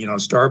interesting.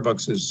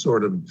 Starbucks is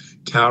sort of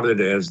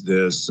touted as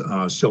this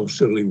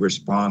socially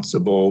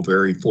responsible,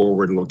 very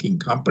forward-looking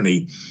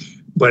company,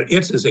 but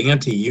it's as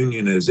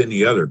anti-union as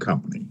any other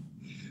company.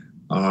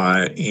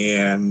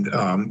 And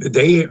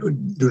they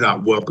do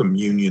not welcome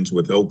unions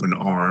with open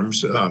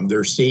arms.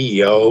 Their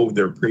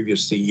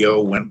previous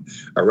CEO went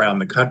around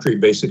the country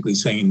basically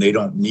saying they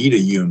don't need a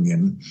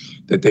union,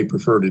 that they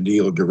prefer to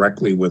deal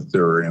directly with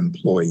their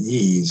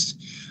employees.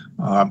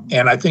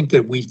 And I think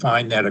that we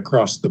find that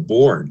across the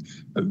board,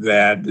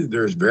 that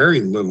there's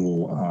very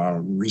little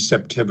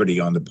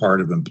receptivity on the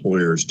part of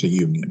employers to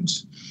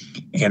unions.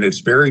 And it's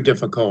very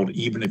difficult,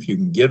 even if you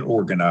can get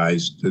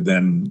organized, to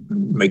then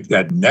make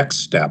that next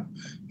step,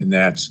 and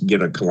that's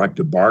get a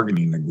collective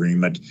bargaining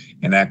agreement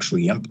and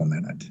actually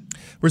implement it.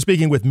 We're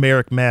speaking with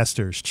Merrick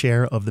Masters,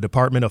 chair of the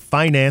Department of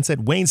Finance at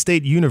Wayne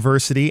State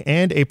University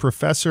and a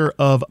professor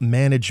of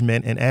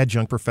management and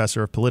adjunct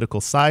professor of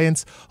political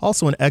science,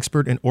 also an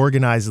expert in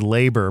organized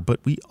labor. But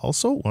we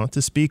also want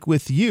to speak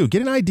with you,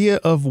 get an idea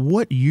of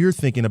what you're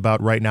thinking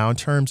about right now in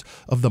terms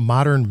of the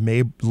modern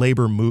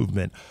labor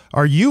movement.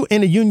 Are you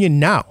in a union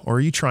now, or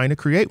are you trying to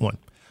create one?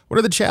 What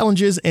are the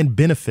challenges and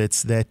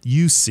benefits that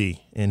you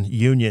see in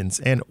unions,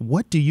 and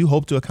what do you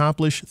hope to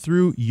accomplish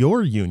through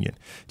your union?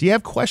 Do you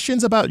have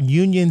questions about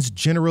unions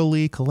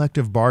generally,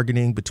 collective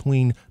bargaining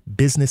between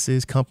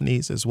businesses,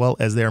 companies, as well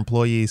as their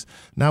employees?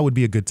 Now would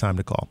be a good time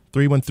to call.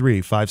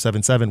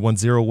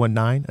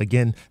 313-577-1019.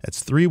 Again,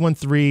 that's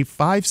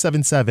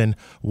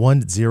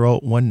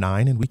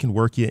 313-577-1019, and we can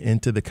work you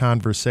into the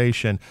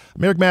conversation.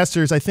 Merrick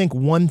Masters, I think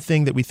one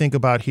thing that we think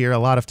about here a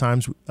lot of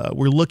times,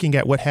 we're looking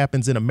at what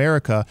happens in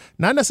America,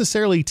 not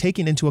necessarily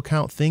taking into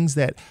account things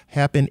that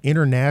happen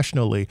internationally.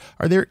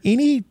 Are there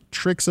any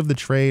tricks of the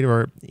trade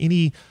or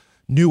any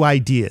new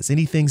ideas,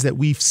 any things that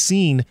we've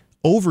seen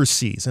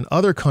overseas in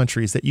other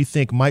countries that you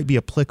think might be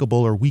applicable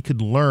or we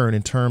could learn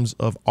in terms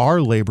of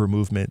our labor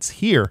movements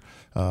here,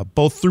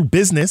 both through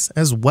business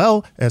as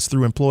well as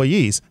through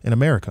employees in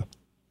America?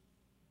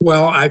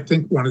 Well, I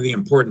think one of the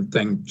important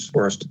things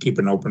for us to keep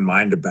an open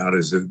mind about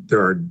is that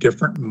there are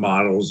different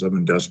models of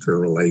industrial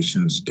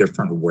relations,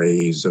 different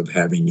ways of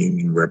having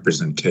union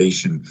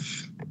representation.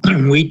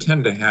 And we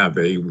tend to have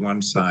a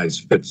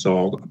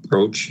one-size-fits-all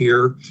approach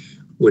here,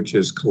 which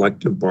is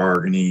collective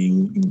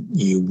bargaining.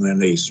 You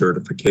win a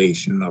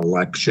certification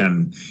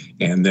election,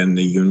 and then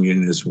the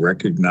union is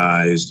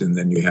recognized, and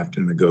then you have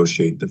to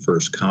negotiate the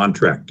first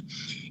contract.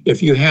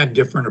 If you had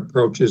different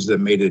approaches that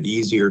made it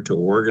easier to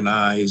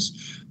organize,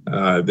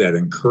 that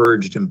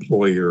encouraged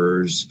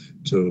employers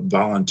to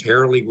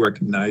voluntarily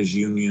recognize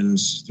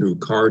unions through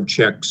card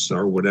checks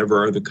or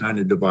whatever other kind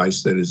of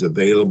device that is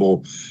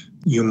available,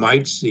 you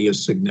might see a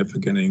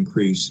significant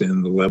increase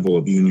in the level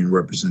of union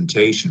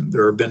representation.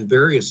 There have been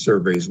various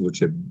surveys which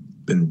have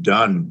been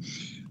done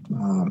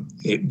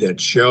that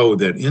show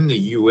that in the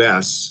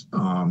U.S.,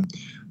 a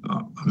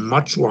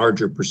much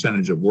larger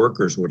percentage of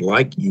workers would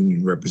like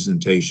union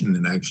representation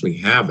than actually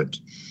have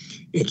it.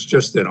 It's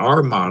just that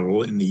our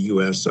model in the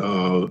U.S.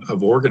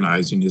 of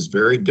organizing is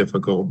very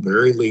difficult,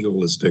 very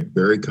legalistic,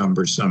 very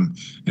cumbersome,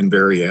 and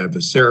very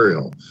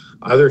adversarial.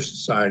 Other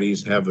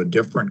societies have a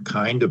different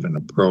kind of an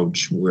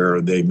approach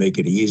where they make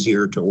it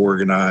easier to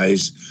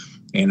organize,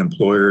 and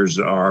employers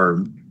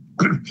are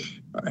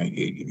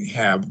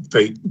have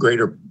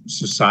greater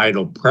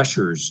societal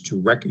pressures to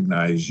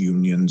recognize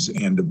unions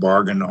and to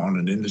bargain on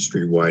an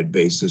industry-wide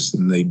basis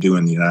than they do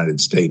in the United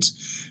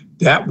States.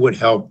 That would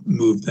help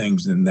move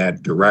things in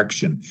that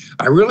direction.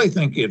 I really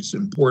think it's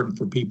important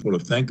for people to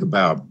think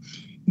about,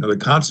 the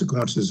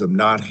consequences of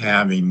not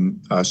having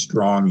a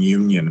strong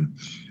union.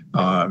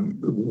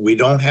 We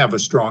don't have a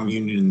strong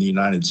union in the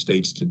United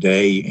States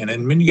today, and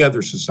in many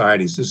other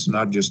societies. This is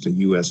not just a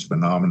U.S.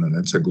 phenomenon,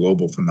 it's a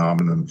global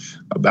phenomenon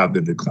about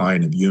the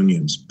decline of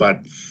unions.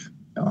 But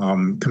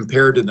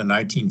compared to the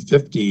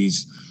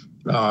 1950s,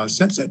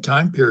 since that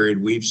time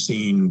period, we've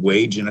seen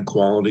wage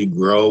inequality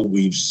grow,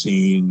 we've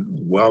seen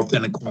wealth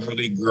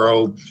inequality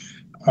grow.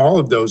 All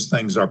of those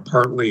things are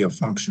partly a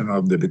function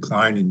of the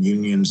decline in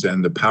unions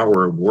and the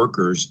power of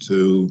workers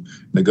to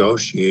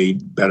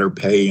negotiate better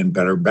pay and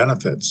better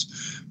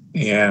benefits.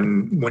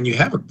 And when you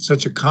have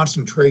such a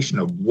concentration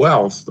of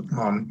wealth,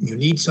 you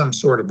need some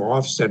sort of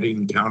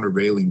offsetting,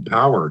 countervailing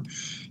power.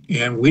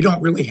 And we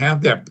don't really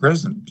have that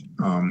present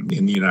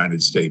in the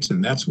United States.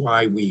 And that's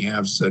why we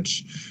have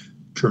such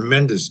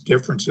tremendous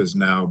differences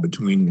now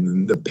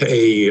between the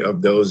pay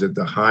of those at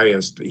the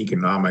highest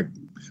economic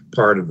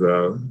part of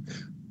the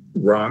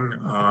rung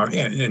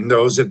and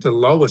those at the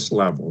lowest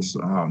levels.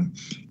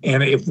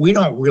 And if we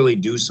don't really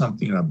do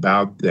something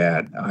about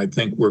that, I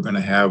think we're going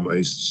to have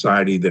a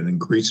society that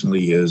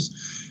increasingly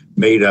is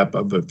made up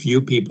of a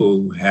few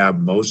people who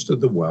have most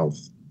of the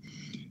wealth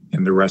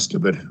and the rest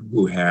of it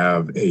who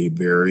have a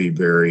very,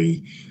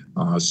 very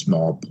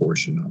small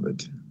portion of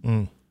it.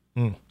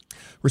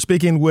 We're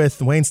speaking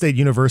with Wayne State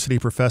University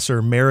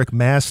professor Merrick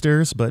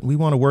Masters, but we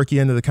want to work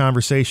you into the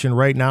conversation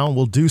right now, and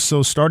we'll do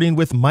so starting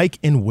with Mike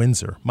in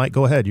Windsor. Mike,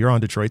 go ahead. You're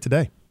on Detroit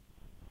Today.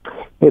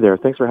 Hey there.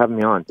 Thanks for having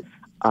me on.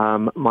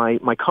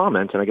 My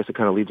comment, and I guess it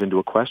kind of leads into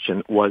a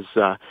question, was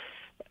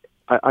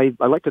I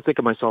like to think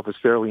of myself as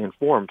fairly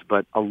informed,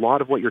 but a lot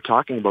of what you're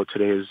talking about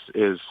today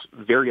is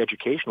very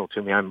educational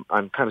to me. I'm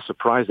kind of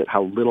surprised at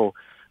how little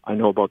I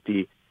know about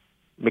the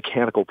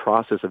mechanical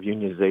process of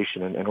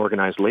unionization and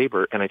organized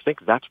labor, and I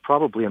think that's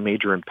probably a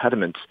major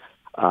impediment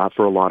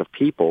for a lot of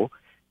people.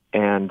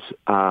 And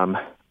I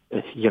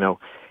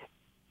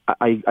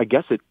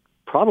guess it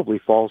probably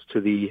falls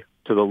to the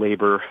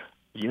labor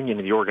union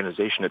and the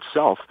organization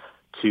itself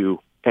to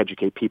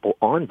educate people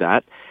on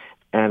that.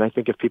 And I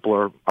think if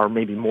people are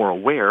maybe more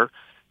aware,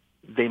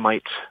 they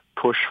might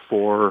push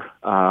for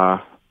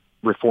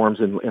reforms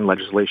in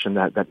legislation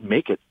that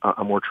make it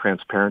a more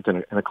transparent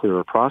and a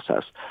clearer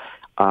process.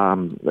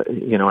 And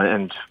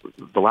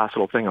the last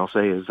little thing I'll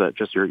say is that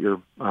just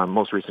your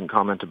most recent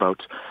comment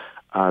about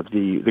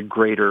the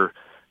greater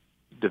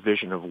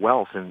division of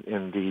wealth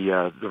in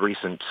the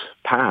recent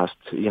past.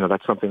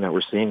 That's something that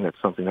we're seeing.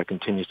 That's something that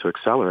continues to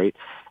accelerate.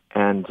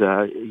 And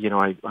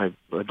I'd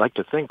like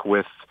to think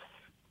with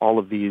all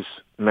of these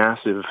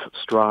massive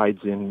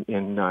strides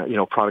in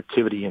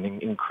productivity and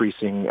in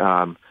increasing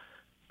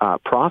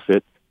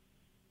profit,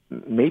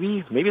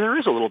 maybe there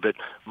is a little bit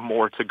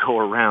more to go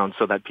around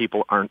so that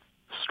people aren't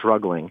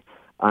struggling.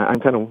 I'm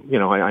kind of,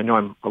 I know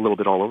I'm a little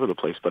bit all over the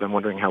place, but I'm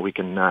wondering how we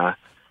can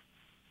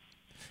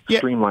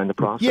streamline the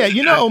process.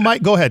 Yeah,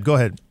 Mike, go ahead,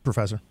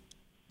 Professor.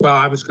 Well,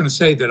 I was going to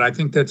say that I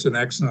think that's an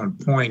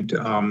excellent point.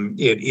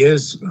 It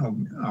is,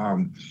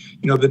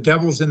 the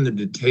devil's in the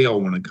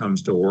detail when it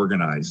comes to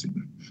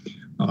organizing.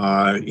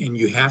 And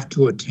you have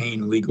to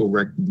attain legal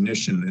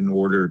recognition in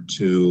order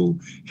to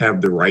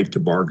have the right to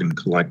bargain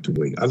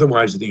collectively.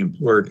 Otherwise, the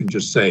employer can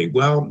just say,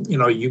 well,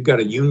 you've got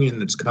a union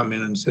that's come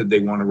in and said they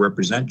want to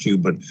represent you,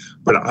 but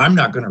I'm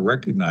not going to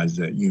recognize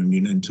that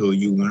union until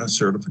you win a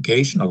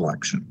certification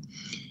election.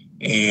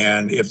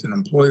 And if an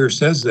employer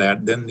says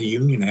that, then the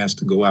union has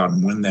to go out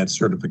and win that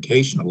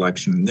certification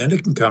election. And then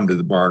it can come to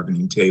the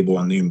bargaining table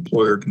and the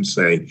employer can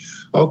say,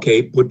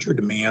 okay, put your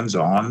demands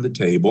on the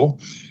table.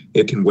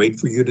 It can wait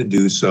for you to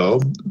do so.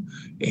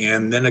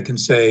 And then it can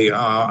say,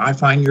 I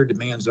find your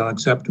demands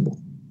unacceptable.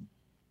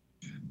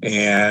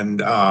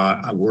 And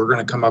we're going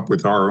to come up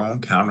with our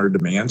own counter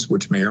demands,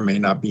 which may or may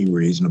not be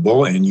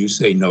reasonable. And you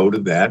say no to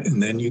that.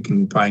 And then you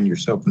can find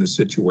yourself in a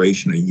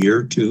situation a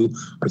year, 2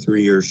 or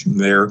 3 years from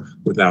there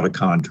without a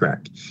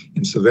contract.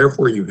 And so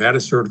therefore, you've had a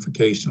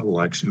certification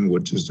election,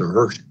 which is a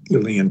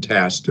Herculean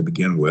task to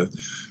begin with.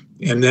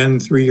 And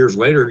then 3 years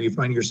later, you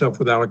find yourself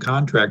without a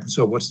contract. And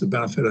so what's the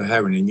benefit of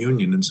having a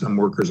union? And some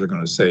workers are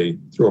going to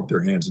throw up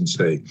their hands and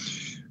say,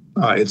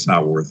 it's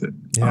not worth it.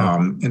 Yeah.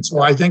 And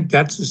so I think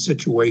that's the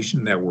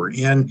situation that we're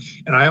in.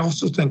 And I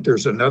also think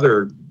there's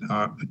another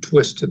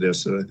twist to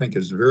this that I think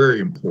is very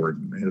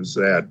important, is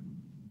that,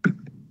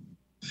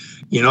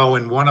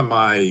 in one of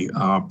my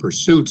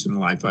pursuits in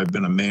life, I've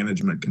been a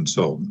management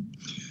consultant.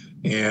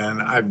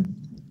 And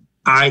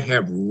I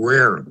have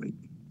rarely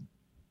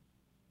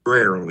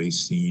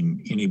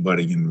seen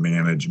anybody in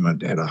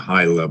management at a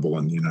high level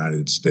in the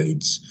United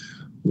States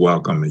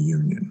welcome a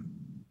union.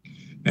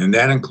 And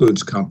that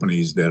includes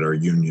companies that are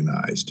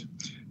unionized.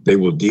 They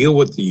will deal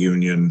with the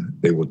union.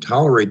 They will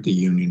tolerate the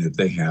union if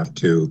they have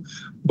to,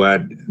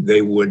 but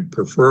they would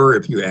prefer,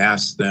 if you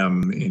ask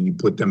them and you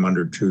put them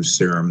under truth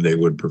serum, they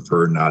would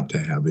prefer not to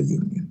have a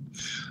union.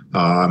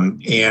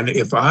 And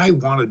if I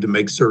wanted to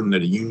make certain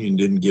that a union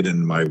didn't get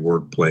into my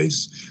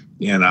workplace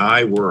and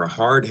I were a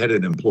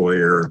hard-headed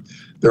employer,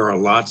 there are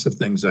lots of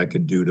things I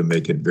could do to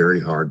make it very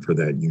hard for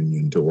that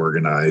union to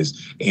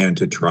organize and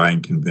to try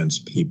and convince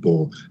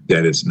people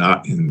that it's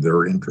not in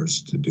their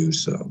interest to do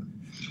so.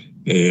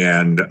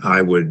 And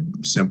I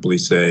would simply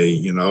say,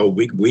 you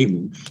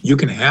you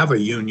can have a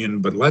union,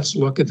 but let's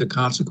look at the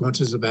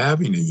consequences of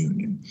having a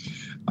union.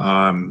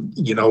 I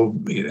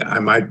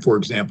might, for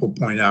example,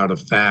 point out a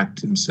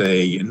fact and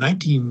say in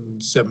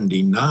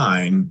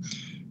 1979,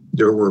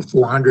 there were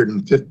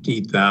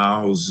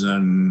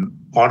 450,000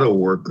 auto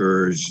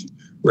workers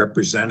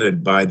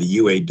represented by the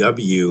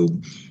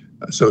UAW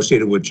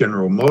associated with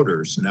General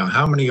Motors. Now,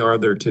 how many are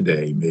there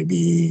today?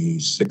 Maybe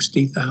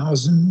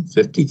 60,000,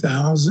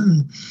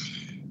 50,000?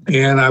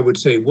 And I would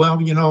say, well,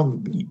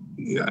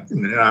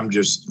 I'm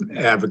just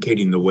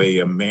advocating the way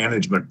a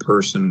management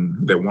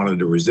person that wanted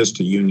to resist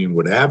a union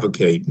would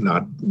advocate,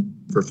 not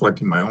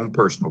reflecting my own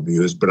personal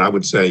views, but I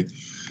would say,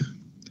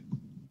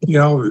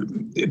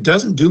 it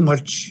doesn't do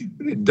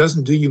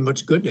you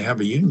much good to have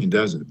a union,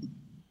 does it?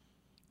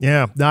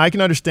 Yeah, now I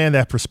can understand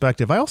that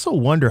perspective. I also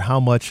wonder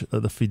how much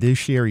the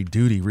fiduciary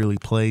duty really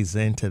plays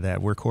into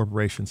that, where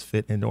corporations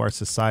fit into our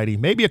society.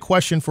 Maybe a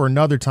question for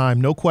another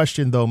time. No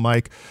question, though,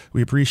 Mike.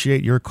 We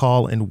appreciate your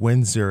call in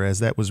Windsor, as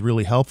that was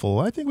really helpful.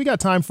 I think we got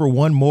time for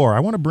one more. I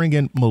want to bring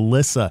in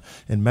Melissa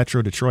in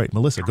Metro Detroit.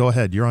 Melissa, go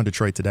ahead. You're on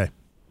Detroit Today.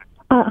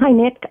 Hi,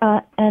 Nick,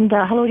 and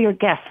hello to your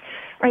guests.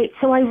 Right,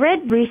 so I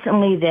read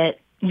recently that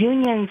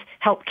unions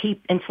help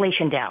keep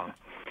inflation down,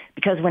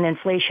 because when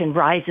inflation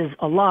rises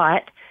a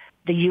lot,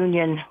 the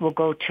union will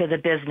go to the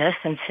business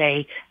and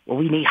say, well,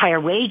 we need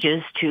higher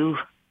wages to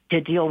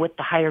deal with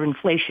the higher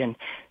inflation.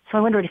 So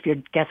I wondered if your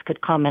guest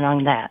could comment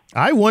on that.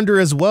 I wonder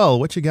as well.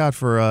 What you got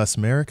for us,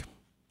 Merrick?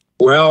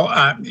 Well,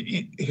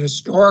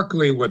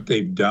 historically, what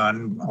they've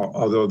done,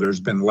 although there's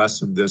been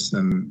less of this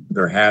than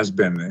there has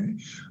been,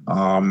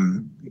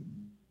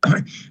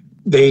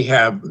 they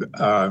have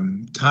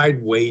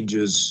tied wage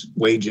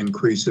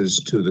increases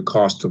to the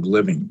cost of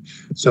living.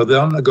 So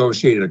they'll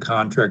negotiate a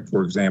contract,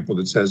 for example,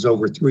 that says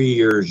over 3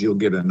 years, you'll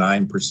get a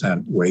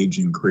 9% wage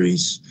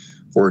increase,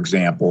 for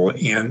example,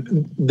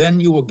 and then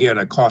you will get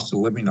a cost of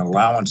living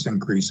allowance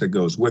increase that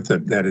goes with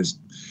it that is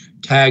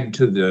tagged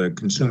to the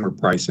consumer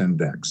price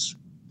index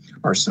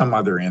or some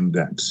other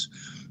index.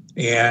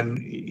 And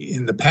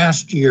in the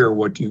past year,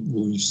 what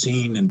we've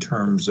seen in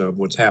terms of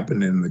what's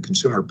happened in the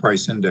consumer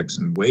price index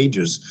and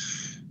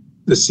wages,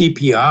 the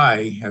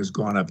CPI has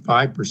gone up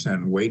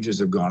 5%. Wages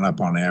have gone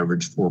up on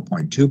average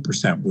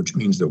 4.2%, which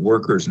means that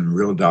workers in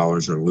real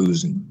dollars are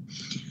losing.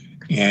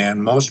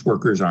 And most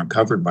workers aren't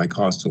covered by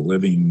cost of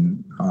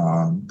living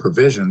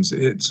provisions.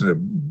 It's a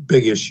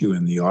big issue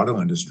in the auto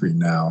industry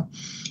now.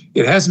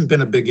 It hasn't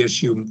been a big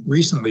issue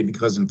recently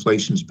because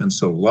inflation's been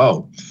so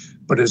low.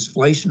 But as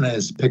inflation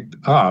has picked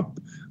up,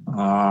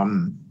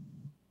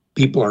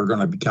 people are going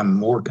to become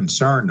more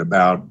concerned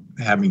about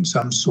having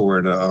some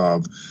sort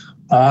of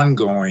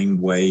ongoing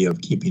way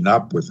of keeping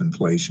up with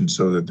inflation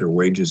so that their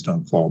wages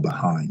don't fall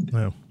behind.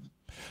 Yeah.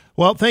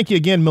 Well, thank you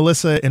again,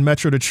 Melissa in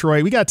Metro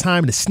Detroit. We got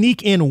time to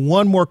sneak in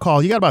one more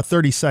call. You got about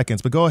 30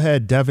 seconds, but go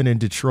ahead, Devin in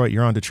Detroit.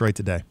 You're on Detroit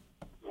Today.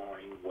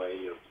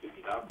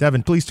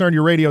 Devin, please turn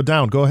your radio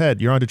down. Go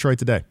ahead. You're on Detroit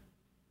Today.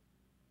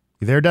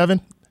 You there,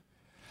 Devin?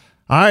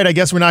 All right, I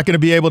guess we're not going to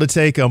be able to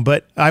take them,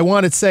 but I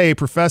want to say,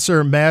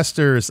 Professor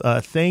Masters,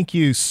 thank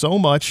you so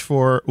much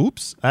for,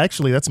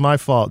 actually, that's my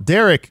fault.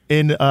 Derek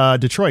in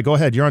Detroit, go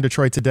ahead. You're on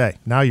Detroit Today.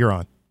 Now you're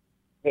on.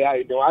 Hey, how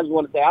you doing? I just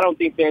want to say I don't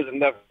think there's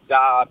enough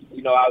jobs,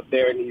 out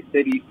there in these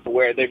cities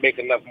where they make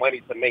enough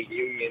money to make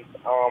unions.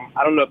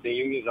 I don't know if the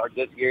unions are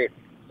just here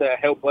to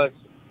help us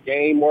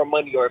gain more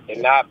money or if they're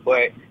not,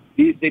 but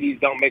these cities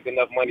don't make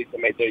enough money to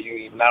make their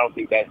unions, and I don't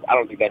think that's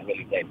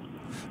really safe.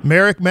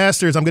 Merrick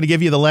Masters, I'm going to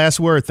give you the last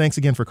word. Thanks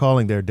again for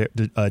calling there,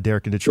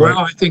 Derek in Detroit.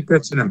 Well, I think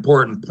that's an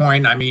important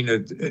point. I mean, I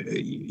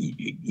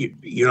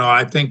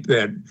think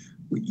that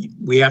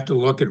we have to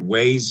look at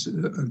ways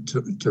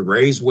to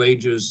raise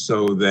wages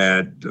so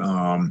that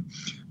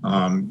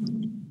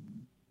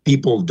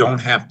people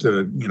don't have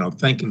to,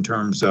 think in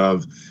terms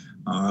of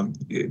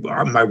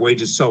my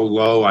wage is so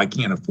low, I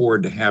can't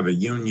afford to have a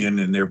union,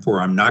 and therefore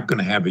I'm not going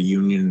to have a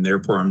union, and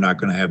therefore I'm not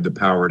going to have the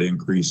power to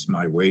increase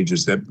my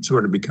wages. That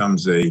sort of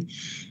becomes a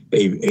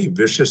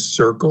vicious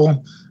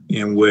circle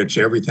in which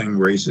everything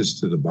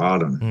races to the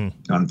bottom,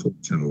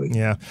 unfortunately.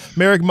 Yeah.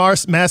 Merrick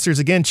Masters,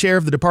 again, chair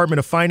of the Department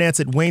of Finance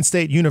at Wayne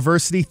State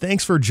University.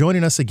 Thanks for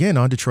joining us again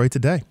on Detroit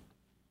Today.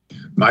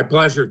 My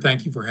pleasure.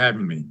 Thank you for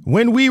having me.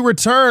 When we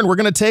return, we're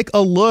going to take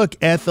a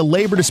look at the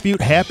labor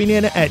dispute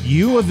happening at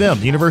U of M,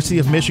 the University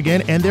of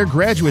Michigan, and their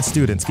graduate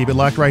students. Keep it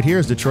locked right here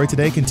as Detroit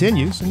Today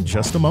continues in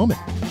just a moment.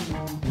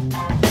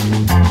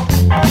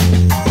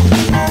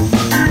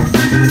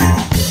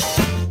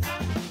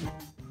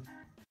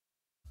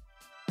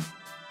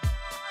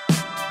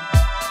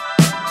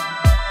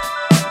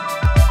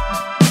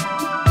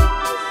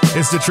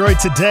 It's Detroit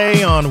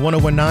Today on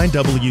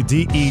 1019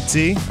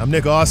 WDET. I'm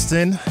Nick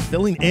Austin,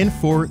 filling in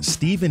for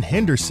Stephen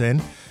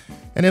Henderson.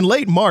 And in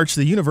late March,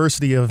 the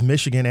University of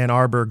Michigan Ann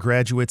Arbor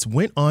graduates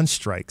went on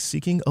strike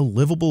seeking a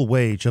livable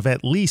wage of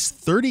at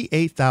least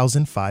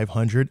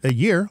 $38,500 a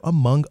year,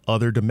 among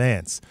other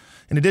demands.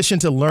 In addition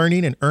to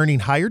learning and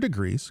earning higher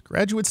degrees,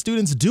 graduate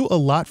students do a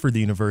lot for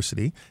the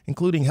university,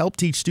 including help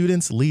teach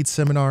students, lead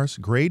seminars,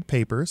 grade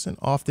papers, and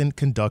often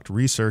conduct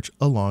research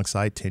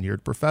alongside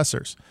tenured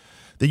professors.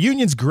 The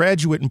union's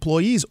Graduate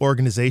Employees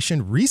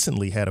Organization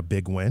recently had a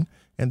big win,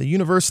 and the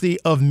University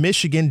of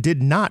Michigan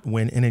did not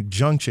win an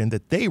injunction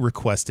that they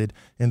requested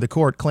in the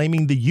court,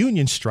 claiming the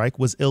union strike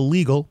was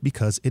illegal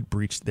because it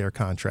breached their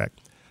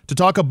contract. To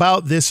talk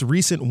about this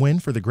recent win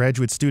for the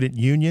Graduate Student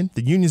Union,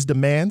 the union's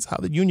demands, how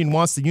the union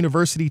wants the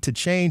university to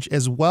change,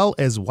 as well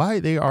as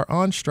why they are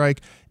on strike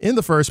in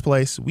the first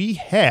place, we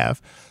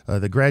have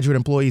the Graduate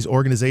Employees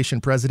Organization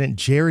President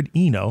Jared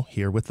Eno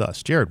here with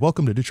us. Jared,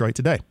 welcome to Detroit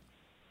Today.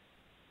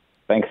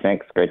 Thanks,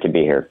 Nick. It's great to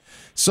be here.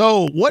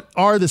 So what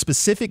are the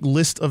specific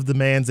list of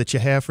demands that you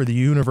have for the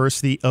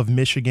University of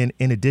Michigan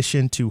in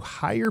addition to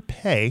higher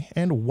pay?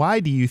 And why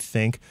do you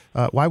think,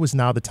 why was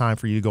now the time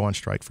for you to go on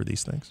strike for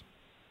these things?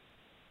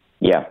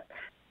 Yeah.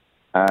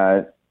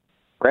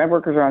 Grad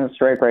workers are on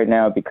strike right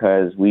now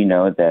because we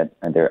know that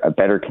a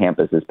better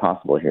campus is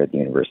possible here at the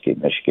University of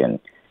Michigan.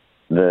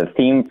 The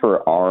theme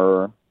for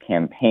our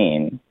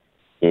campaign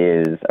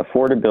is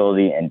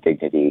affordability and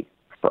dignity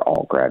for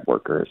all grad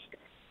workers.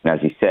 And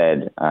as you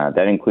said,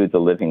 that includes a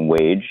living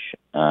wage,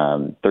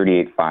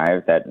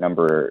 $38,500. That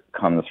number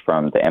comes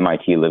from the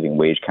MIT living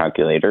wage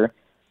calculator.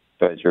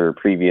 So as your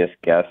previous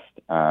guest,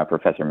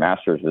 Professor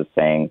Masters, was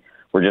saying,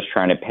 we're just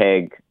trying to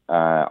peg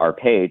our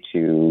pay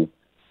to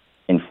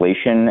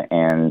inflation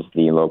and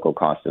the local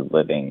cost of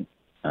living.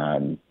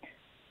 As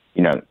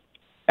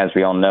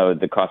we all know,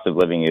 the cost of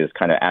living is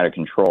kind of out of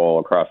control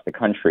across the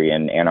country,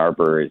 and Ann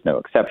Arbor is no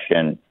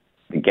exception.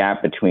 The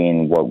gap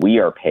between what we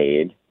are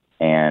paid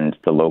and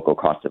the local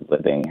cost of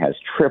living has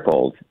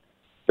tripled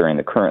during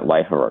the current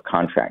life of our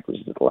contract, which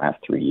is the last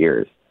 3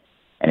 years.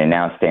 And it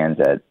now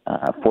stands at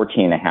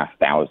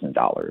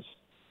 $14,500,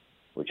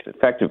 which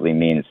effectively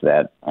means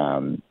that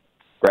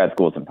grad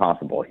school is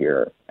impossible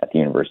here at the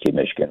University of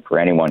Michigan for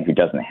anyone who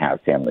doesn't have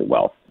family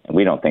wealth. And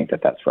we don't think that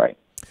that's right.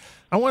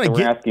 I want to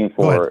We're asking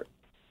for...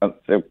 Go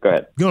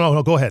ahead.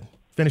 No, go ahead.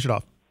 Finish it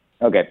off.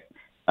 Okay.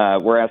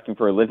 We're asking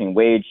for a living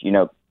wage.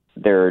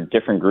 There are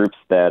different groups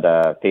that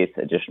face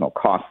additional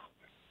costs.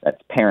 That's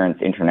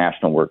parents,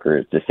 international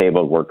workers,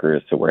 disabled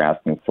workers. So we're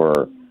asking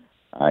for,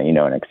 an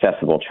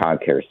accessible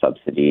childcare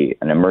subsidy,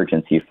 an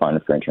emergency fund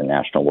for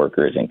international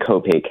workers, and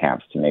copay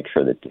caps to make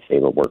sure that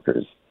disabled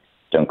workers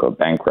don't go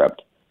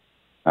bankrupt.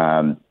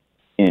 In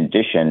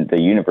addition,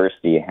 the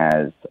university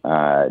has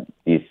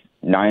these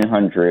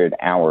 900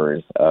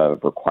 hours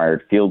of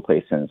required field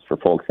placements for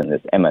folks in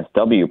this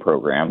MSW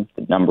program,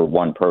 the number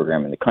one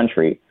program in the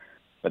country,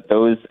 but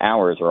those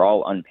hours are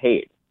all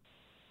unpaid.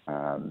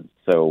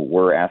 So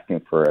we're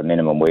asking for a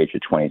minimum wage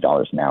of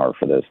 $20 an hour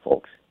for those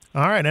folks.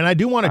 All right. And I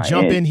do want to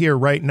jump in here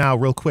right now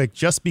real quick,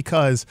 just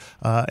because,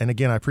 and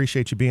again, I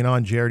appreciate you being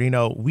on, Jared.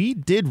 We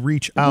did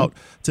reach out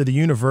to the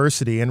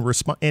university and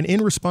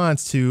in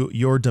response to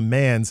your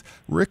demands,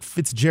 Rick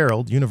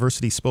Fitzgerald,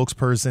 university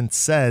spokesperson,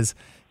 says,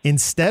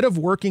 instead of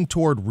working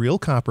toward real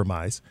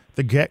compromise,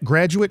 the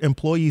Graduate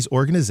Employees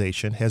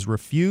Organization has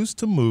refused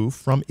to move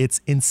from its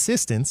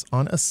insistence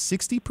on a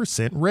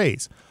 60%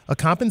 raise, a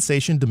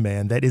compensation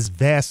demand that is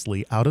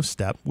vastly out of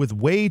step with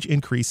wage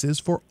increases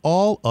for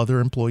all other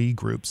employee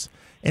groups,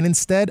 and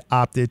instead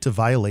opted to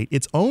violate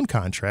its own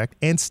contract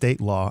and state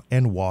law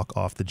and walk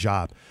off the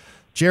job.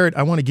 Jared,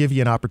 I want to give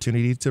you an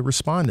opportunity to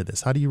respond to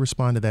this. How do you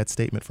respond to that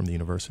statement from the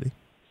university?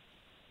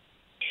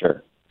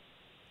 Sure.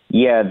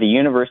 Yeah, the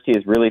university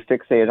is really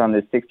fixated on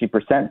this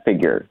 60%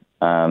 figure.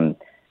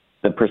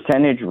 The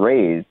percentage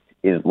raise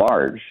is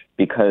large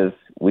because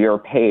we are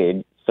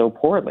paid so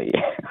poorly.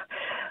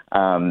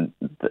 The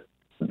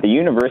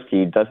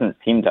university doesn't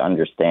seem to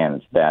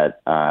understand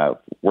that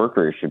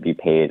workers should be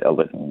paid a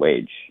living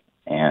wage,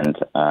 and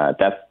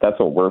that's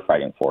what we're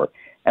fighting for.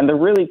 And the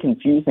really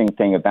confusing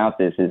thing about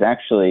this is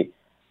actually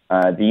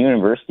the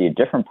university, a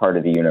different part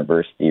of the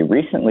university,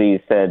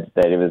 recently said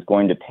that it was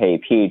going to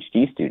pay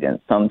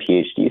some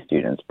PhD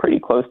students, pretty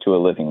close to a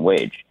living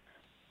wage.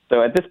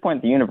 So at this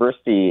point, the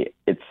university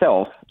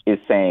itself is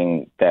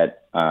saying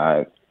that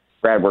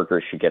grad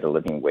workers should get a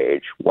living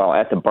wage, while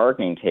at the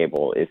bargaining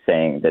table is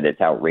saying that it's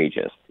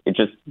outrageous. It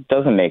just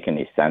doesn't make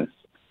any sense.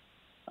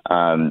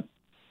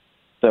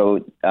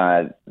 So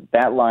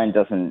that line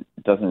doesn't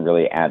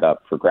really add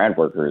up for grad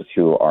workers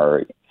who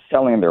are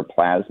selling their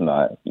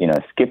plasma,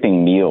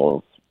 skipping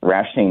meals,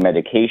 rationing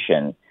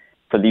medication.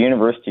 For the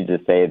university to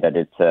say that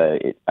it's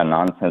a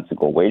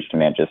nonsensical wage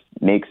demand just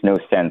makes no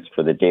sense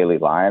for the daily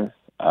lives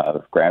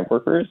of grad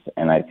workers.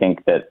 And I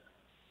think that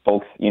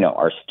folks,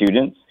 our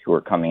students who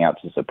are coming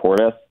out to support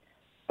us,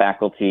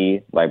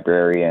 faculty,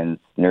 librarians,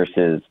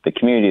 nurses, the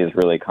community has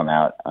really come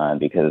out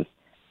because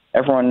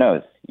everyone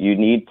knows you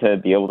need to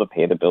be able to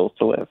pay the bills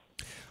to live.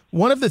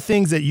 One of the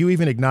things that you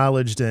even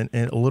acknowledged in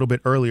a little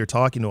bit earlier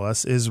talking to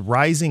us is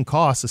rising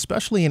costs,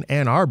 especially in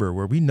Ann Arbor,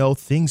 where we know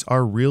things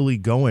are really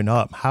going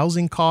up.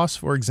 Housing costs,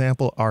 for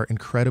example, are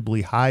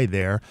incredibly high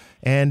there.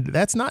 And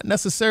that's not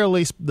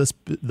necessarily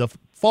the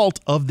fault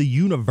of the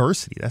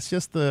university. That's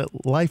just the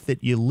life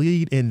that you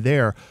lead in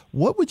there.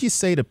 What would you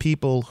say to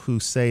people who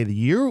say that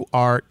you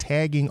are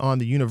tagging on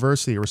the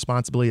university a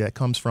responsibility that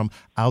comes from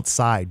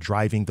outside,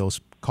 driving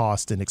those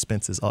costs and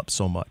expenses up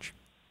so much?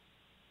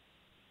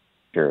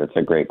 Sure, it's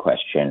a great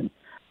question.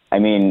 I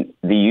mean,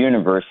 the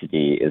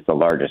university is the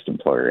largest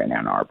employer in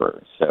Ann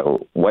Arbor.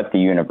 So what the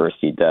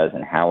university does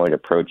and how it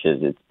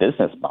approaches its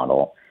business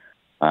model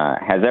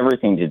has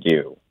everything to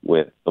do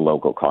with the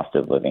local cost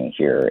of living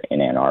here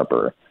in Ann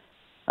Arbor.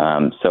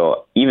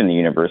 So even the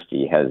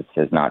university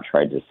has not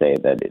tried to say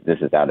that this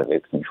is out of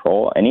its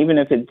control. And even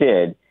if it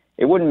did,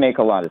 it wouldn't make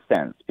a lot of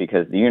sense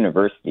because the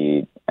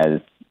university,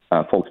 as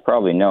folks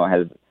probably know,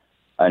 has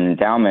an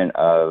endowment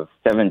of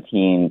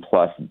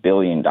 $17+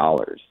 billion.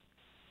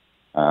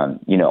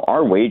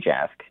 Our wage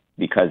ask,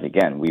 because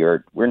again,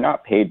 we're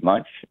not paid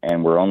much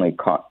and we're only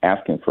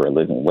asking for a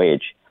living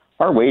wage.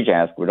 Our wage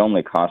ask would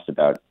only cost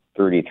about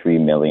 $33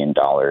 million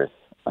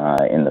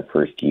in the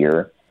first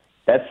year.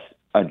 That's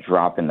a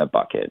drop in the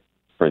bucket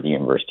for the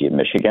University of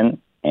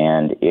Michigan,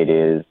 and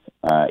it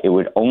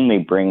would only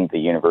bring the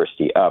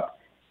university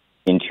up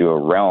into a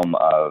realm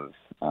of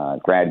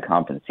grad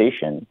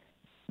compensation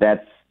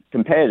that's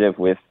competitive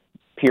with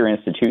peer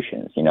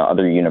institutions,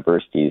 other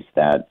universities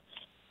that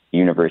the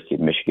University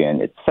of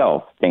Michigan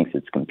itself thinks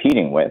it's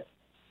competing with.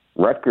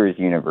 Rutgers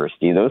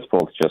University, those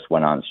folks just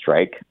went on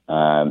strike,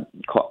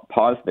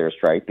 paused their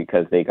strike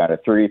because they got a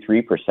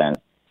 33%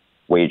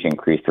 wage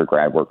increase for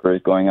grad workers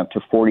going up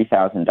to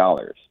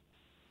 $40,000.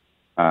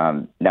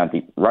 Now,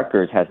 the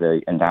Rutgers has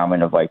an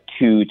endowment of like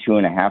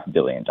 $2.5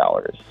 billion.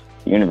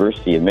 The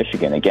University of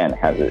Michigan, again,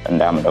 has an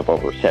endowment of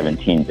over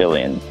 $17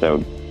 billion. So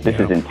this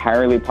is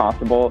entirely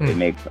possible. It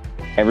makes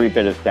every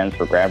bit of sense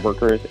for grad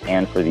workers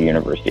and for the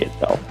university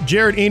itself.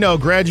 Jared Eno,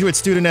 graduate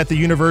student at the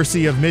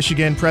University of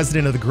Michigan,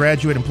 president of the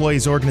Graduate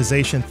Employees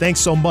Organization.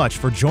 Thanks so much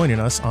for joining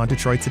us on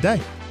Detroit Today.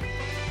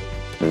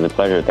 It was a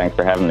pleasure. Thanks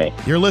for having me.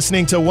 You're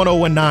listening to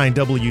 101.9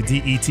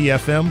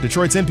 WDET-FM,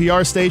 Detroit's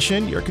NPR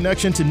station, your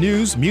connection to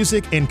news,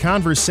 music, and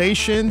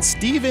conversation.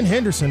 Stephen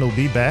Henderson will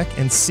be back,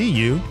 and see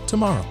you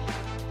tomorrow.